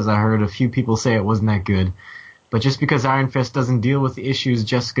nervous as I heard a few people say it wasn't that good. But just because Iron Fist doesn't deal with the issues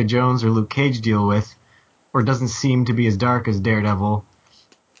Jessica Jones or Luke Cage deal with, or doesn't seem to be as dark as Daredevil,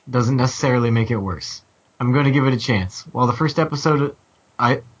 doesn't necessarily make it worse. I'm going to give it a chance. While the first episode,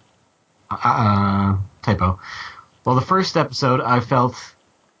 typo. Well, the first episode, I felt...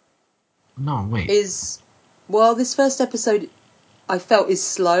 No, wait. This first episode I felt is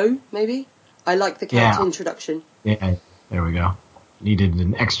slow, maybe? I like the character introduction. Yeah, there we go. Needed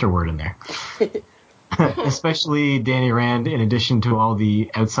an extra word in there. Especially Danny Rand, in addition to all the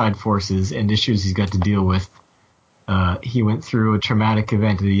outside forces and issues he's got to deal with. He went through a traumatic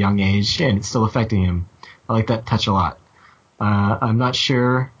event at a young age, and it's still affecting him. I like that touch a lot. I'm not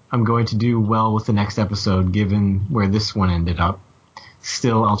sure I'm going to do well with the next episode, given where this one ended up.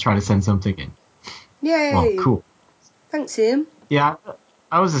 Still, I'll try to send something in. Yay! Well, cool. Thanks, Ian. Yeah,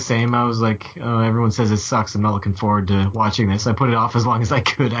 I was the same. I was like, everyone says it sucks. I'm not looking forward to watching this. I put it off as long as I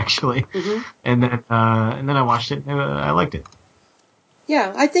could, actually. Mm-hmm. And then I watched it. And I liked it.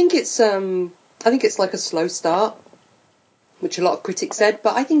 Yeah, I think it's like a slow start, which a lot of critics said,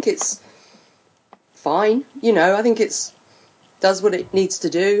 but I think it's fine. You know, I think it's does what it needs to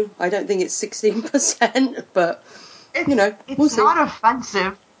do. I don't think it's 16%, but you know, we'll see. It's not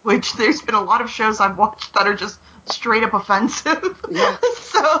offensive, which there's been a lot of shows I've watched that are just straight up offensive. Yeah.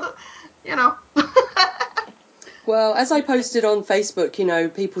 So, you know. Well, as I posted on Facebook, you know,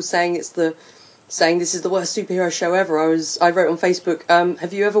 people saying this is the worst superhero show ever. I wrote on Facebook,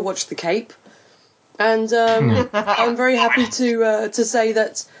 have you ever watched The Cape? And I'm very happy to say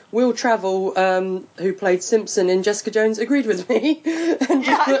that Will Travel, who played Simpson in Jessica Jones, agreed with me and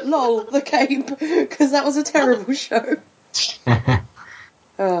just put lol The Cape, because that was a terrible show.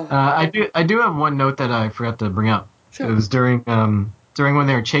 I do have one note that I forgot to bring up. Sure. It was during when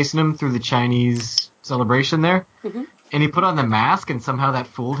they were chasing him through the Chinese celebration there, and he put on the mask, and somehow that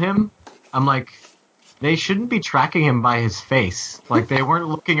fooled him. I'm like, they shouldn't be tracking him by his face. Like, they weren't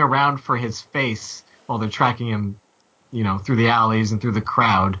looking around for his face while they're tracking him, you know, through the alleys and through the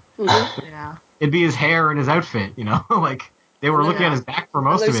crowd. Yeah. It'd be his hair and his outfit, you know? Like, they were looking at his back for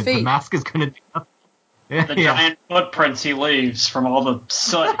most of it. feet. The mask is going to do nothing. The giant footprints he leaves from all the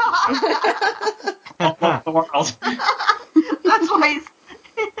soot all over the world. That's why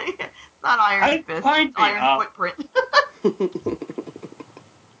it's not Iron Fist, it's Iron Footprint.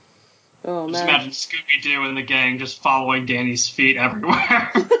 Oh, Just man. imagine Scooby-Doo and the gang just following Danny's feet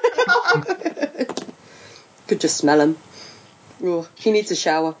everywhere. Could just smell him. Oh, he needs a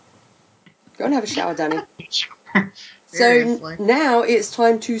shower. Go and have a shower, Danny. So Seriously. now it's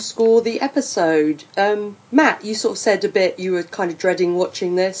time to score the episode. Matt, you sort of said a bit you were kind of dreading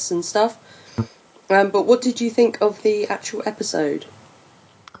watching this and stuff. But what did you think of the actual episode?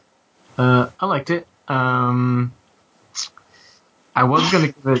 I liked it. I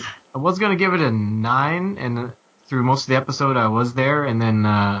was gonna give it a 9, and through most of the episode I was there, and then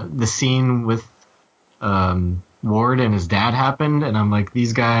the scene with Ward and his dad happened, and I'm like,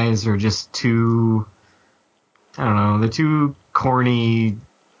 these guys are just too, I don't know, they're too corny,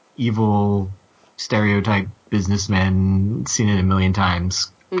 evil, stereotype businessmen, seen it a million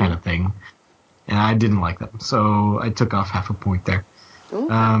times kind of thing, and I didn't like them, so I took off half a point there.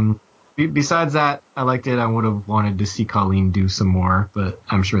 Okay. Besides that, I liked it. I would have wanted to see Colleen do some more, but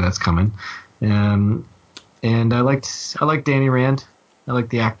I'm sure that's coming. And I liked Danny Rand. I like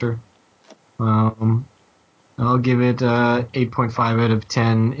the actor. I'll give it 8.5 out of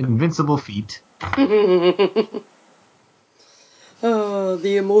 10 invincible feet. Oh,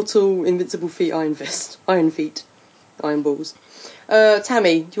 the immortal invincible feet, Iron Fist, Iron Feet, Iron Balls.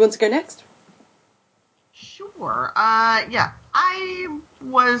 Tammy, do you want to go next? Sure. Yeah, I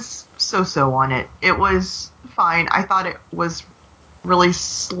was so on it. It was fine. I thought it was really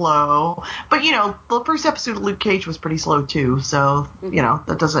slow. But, the first episode of Luke Cage was pretty slow, too. So,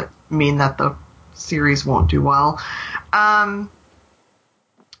 that doesn't mean that the series won't do well.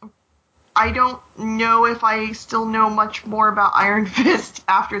 I don't know if I still know much more about Iron Fist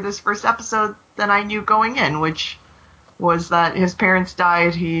after this first episode than I knew going in, which was that his parents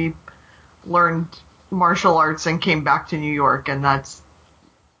died, he learned martial arts and came back to New York, and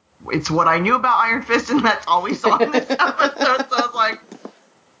it's what I knew about Iron Fist, and that's all we saw in this episode, so I was like,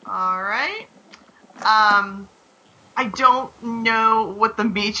 alright. I don't know what the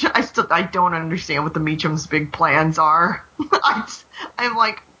I don't understand what the Meacham's big plans are. I'm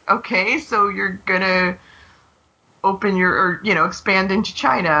like, okay, so you're gonna expand into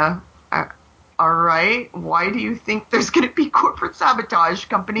China. All right. Why do you think there's gonna be corporate sabotage?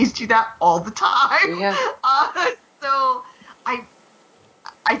 Companies do that all the time. Yeah. So I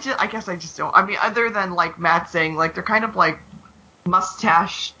guess I just don't. I mean, other than like Matt saying, like they're kind of like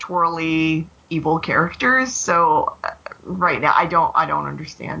mustache twirly evil characters. So right now, I don't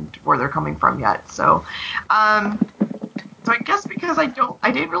understand where they're coming from yet. So, so I guess because I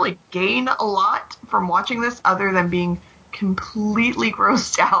didn't really gain a lot from watching this other than being completely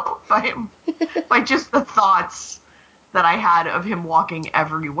grossed out by just the thoughts that I had of him walking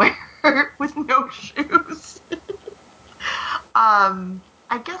everywhere with no shoes.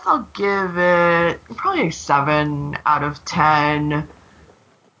 I guess I'll give it probably a 7 out of 10.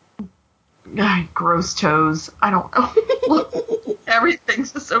 Gross toes. I don't know.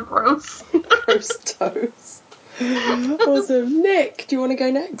 Everything's just so gross. Gross toes. Awesome. Nick, do you want to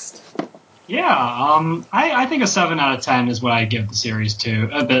go next? Yeah, I think a 7 out of 10 is what I give the series to.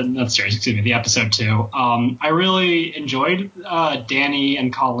 The episode to. I really enjoyed Danny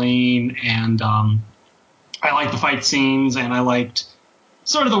and Colleen, and I liked the fight scenes, and I liked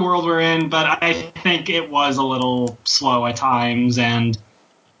sort of the world we're in, but I think it was a little slow at times, and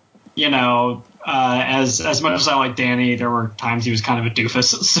as much as I like Danny, there were times he was kind of a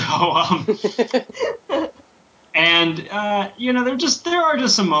doofus. So, and there are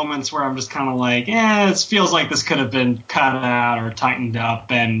just some moments where I'm just kind of like, it feels like this could have been cut out or tightened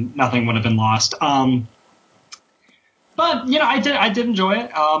up, and nothing would have been lost. But I did enjoy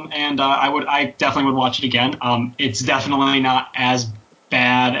it, and I definitely would watch it again. It's definitely not as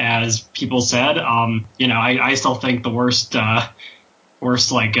bad as people said. I still think the worst show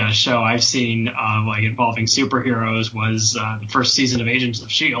I've seen involving superheroes was the first season of Agents of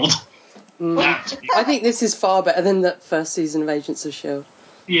S.H.I.E.L.D. I think this is far better than the first season of Agents of S.H.I.E.L.D.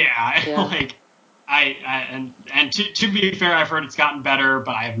 Yeah. And to be fair, I've heard it's gotten better,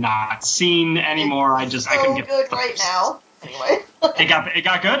 but I have not seen any more. I couldn't get good right now. Anyway, it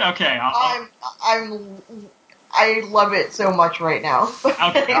got good. Okay, I love it so much right now.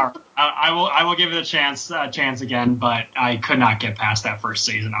 Okay, all right. I will give it a chance again, but I could not get past that first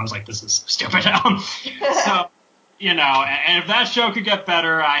season. I was like, this is stupid. So, and if that show could get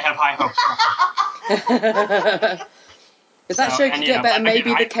better, I have high hopes for it. If that show could get better,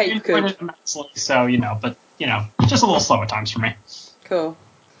 maybe the Cape could. So, but just a little slow at times for me. Cool.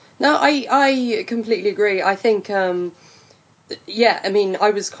 No, I completely agree. I think, I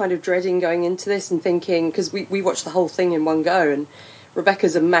was kind of dreading going into this and thinking, because we watched the whole thing in one go, and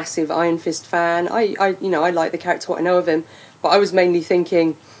Rebecca's a massive Iron Fist fan. I like the character, what I know of him, but I was mainly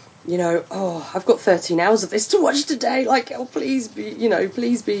thinking, I've got 13 hours of this to watch today. Like, please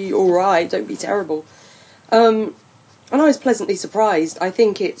be all right. Don't be terrible. And I was pleasantly surprised. I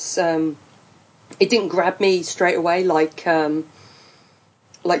think it didn't grab me straight away like Daredevil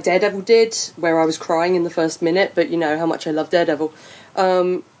did, where I was crying in the first minute. But you know how much I love Daredevil.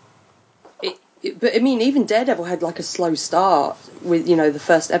 But I mean, even Daredevil had like a slow start with the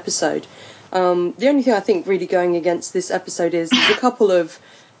first episode. The only thing I think really going against this episode is there's a couple of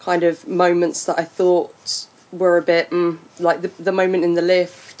kind of moments that I thought were a bit like the moment in the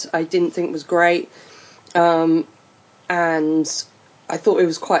lift. I didn't think was great. And I thought it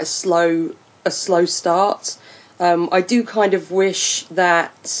was quite a slow start. I do kind of wish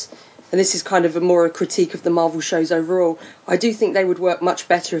that, and this is kind of a critique of the Marvel shows overall, I do think they would work much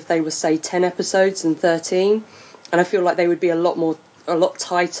better if they were, say, 10 episodes than 13. And I feel like they would be a lot more a lot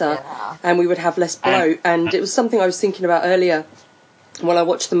tighter, Yeah. and we would have less bloat. And it was something I was thinking about earlier when I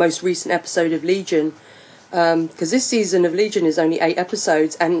watched the most recent episode of Legion, because this season of Legion is only 8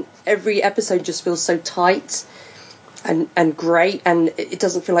 episodes, and every episode just feels so tight and great, and it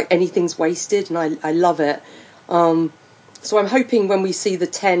doesn't feel like anything's wasted, and I love it. So I'm hoping when we see the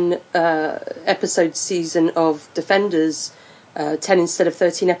 10 episode season of Defenders, 10 instead of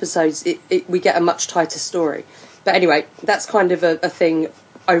 13 episodes, we get a much tighter story. But anyway, that's kind of a thing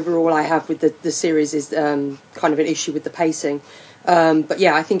overall I have with the series, is kind of an issue with the pacing. But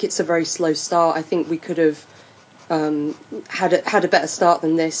yeah, I think it's a very slow start. I think we could have had a better start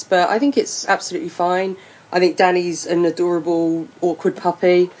than this, but I think it's absolutely fine. I think Danny's an adorable, awkward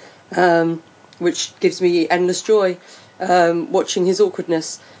puppy, which gives me endless joy watching his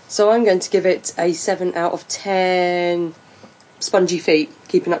awkwardness. So I'm going to give it a 7 out of 10 spongy feet,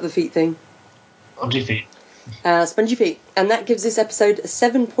 keeping up the feet thing. Spongy feet. Spongy feet. And that gives this episode a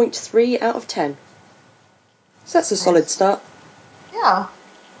 7.3 out of 10. So that's a solid start. Yeah.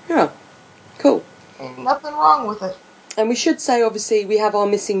 Yeah. Cool. Ain't nothing wrong with it. And we should say, obviously, we have our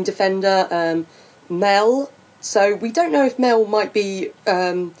missing defender, Mel. So we don't know if Mel might be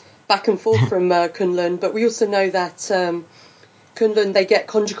back and forth from Kun Lun, but we also know that Kun Lun, they get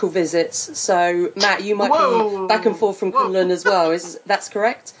conjugal visits. So, Matt, you might be back and forth from Kun Lun as well. That's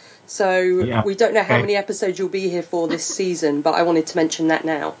correct? So we don't know how many episodes you'll be here for this season, but I wanted to mention that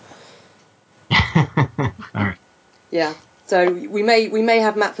now. All right. Yeah. So we may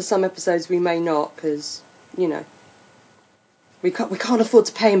have Matt for some episodes, we may not, because, you know, we can't afford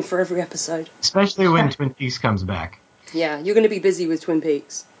to pay him for every episode. Especially when Twin Peaks comes back. Yeah, you're going to be busy with Twin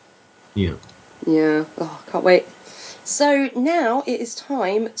Peaks. Yeah. Yeah. Oh, can't wait. So now it is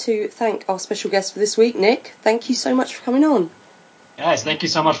time to thank our special guest for this week, Nick. Thank you so much for coming on. Guys, thank you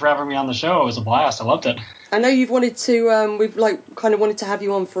so much for having me on the show. It was a blast. I loved it. I know you've wanted to, we've kind of wanted to have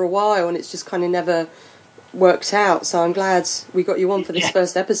you on for a while, and it's just kind of never worked out. So I'm glad we got you on for this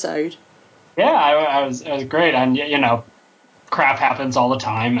first episode. Yeah, it was great. And, you know, crap happens all the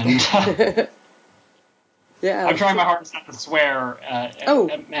time. And yeah, I'm trying my hardest not to swear. No,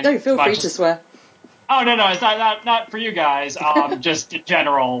 feel free to swear. Oh, no, it's not for you guys. Just in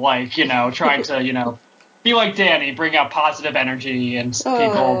general, like, you know, trying to, you know, be like Danny, bring out positive energy and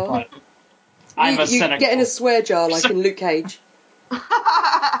people, but I'm a cynic. You get in a swear jar like in Luke Cage.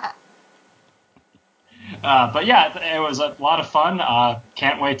 But yeah, it was a lot of fun.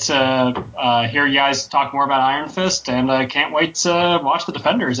 Can't wait to hear you guys talk more about Iron Fist, and can't wait to watch The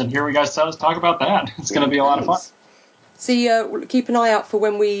Defenders and hear you guys talk about that. It's going to be a lot of fun. See, keep an eye out for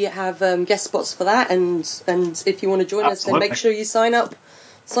when we have guest spots for that, and if you want to join us, then make sure you sign up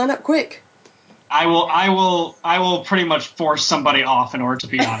quick. I will pretty much force somebody off in order to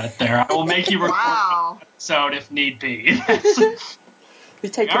be on it there. I will make you record an episode if need be.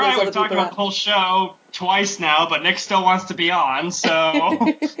 We've taken all right, we've talked about the whole show twice now, but Nick still wants to be on, so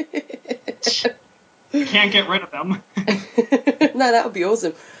can't get rid of him. No, that would be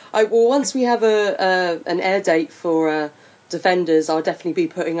awesome. Once we have an air date for Defenders, I'll definitely be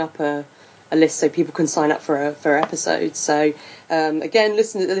putting up a list so people can sign up for episodes. So again,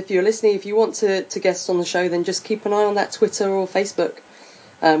 if you're listening, if you want to guest on the show, then just keep an eye on that Twitter or Facebook,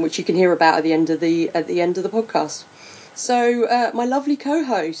 which you can hear about at the end of the podcast. So my lovely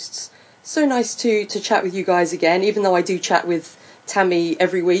co-hosts, so nice to chat with you guys again, even though I do chat with Tammy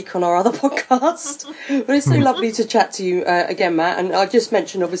every week on our other podcast. But it's so lovely to chat to you again, Matt. And I just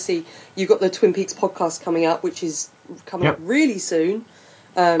mentioned, obviously, you've got the Twin Peaks podcast coming up, which is coming up really soon.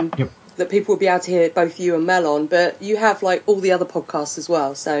 That people will be able to hear both you and Mel on. But you have like all the other podcasts as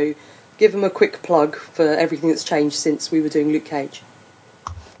well. So give them a quick plug for everything that's changed since we were doing Luke Cage.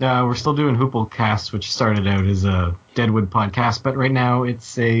 We're still doing Hooplecast, which started out as a Deadwood podcast, but right now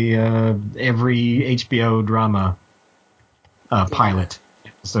it's a every HBO drama pilot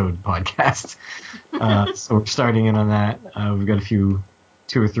episode podcast. So we're starting in on that. We've got 2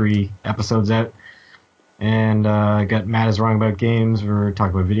 or 3 episodes out. And got Matt is Wrong About Games. We're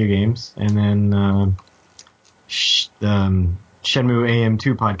talking about video games. And then Shenmue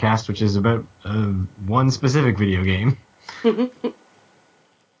AM2 podcast, which is about one specific video game.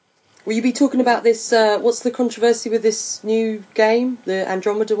 Will you be talking about this? What's the controversy with this new game, the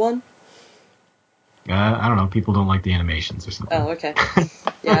Andromeda one? I don't know. People don't like the animations or something. Oh, okay.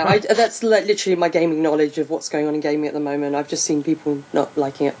 Yeah, that's literally my gaming knowledge of what's going on in gaming at the moment. I've just seen people not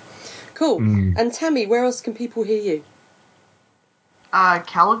liking it. Cool. And Tammy, where else can people hear you?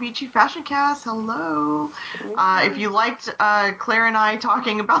 Calavici Fashion Cast, hello. If you liked Claire and I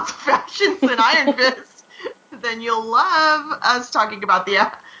talking about the fashions in Iron Fist, then you'll love us talking about the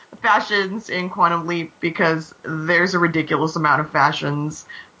fashions in Quantum Leap because there's a ridiculous amount of fashions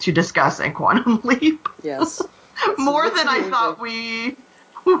to discuss in Quantum Leap. Yes. More than I thought we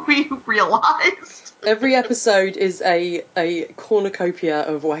realized. Every episode is a cornucopia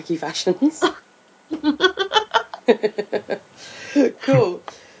of wacky fashions. Cool.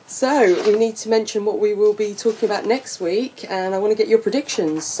 So, we need to mention what we will be talking about next week, and I want to get your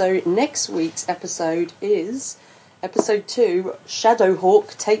predictions. So, next week's episode is episode 2,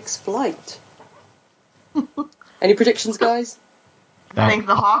 Shadowhawk Takes Flight. Any predictions, guys? I think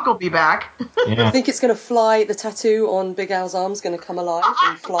the hawk will be back. Yeah. I think it's going to fly, the tattoo on Big Al's arm is going to come alive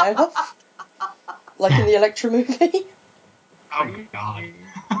and fly off. Like in the Elektra movie. Oh, God.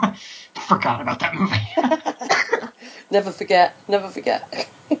 Forgot about that movie. Never forget.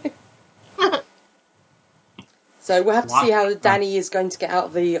 So we'll have to see how Danny is going to get out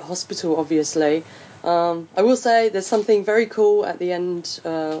of the hospital, obviously. I will say there's something very cool at the end,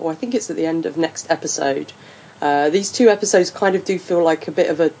 or I think it's at the end of next episode. These 2 episodes kind of do feel like a bit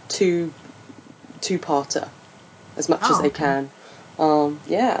of a two-parter, as much as they can.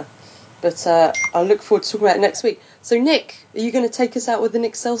 Yeah. But I'll look forward to talking about it next week. So, Nick, are you going to take us out with an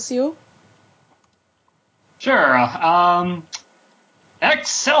Excelsior? Sure.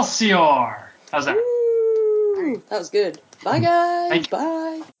 Excelsior! How's that? Woo! That was good. Bye, guys.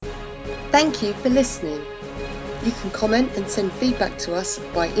 Bye. Thank you for listening. You can comment and send feedback to us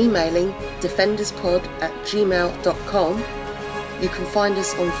by emailing defenderspod@gmail.com. You can find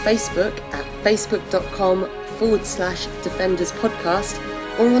us on Facebook at facebook.com/defenderspodcast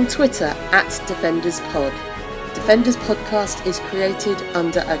or on Twitter @defenderspod. Defenders Podcast is created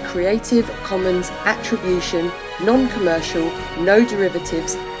under a Creative Commons Attribution, Non-Commercial, No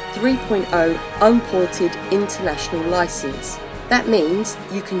Derivatives 3.0 Unported International License. That means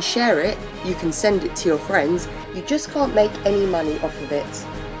you can share it, you can send it to your friends, you just can't make any money off of it.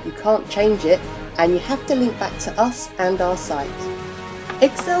 You can't change it, and you have to link back to us and our site.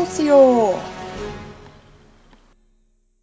 Excelsior!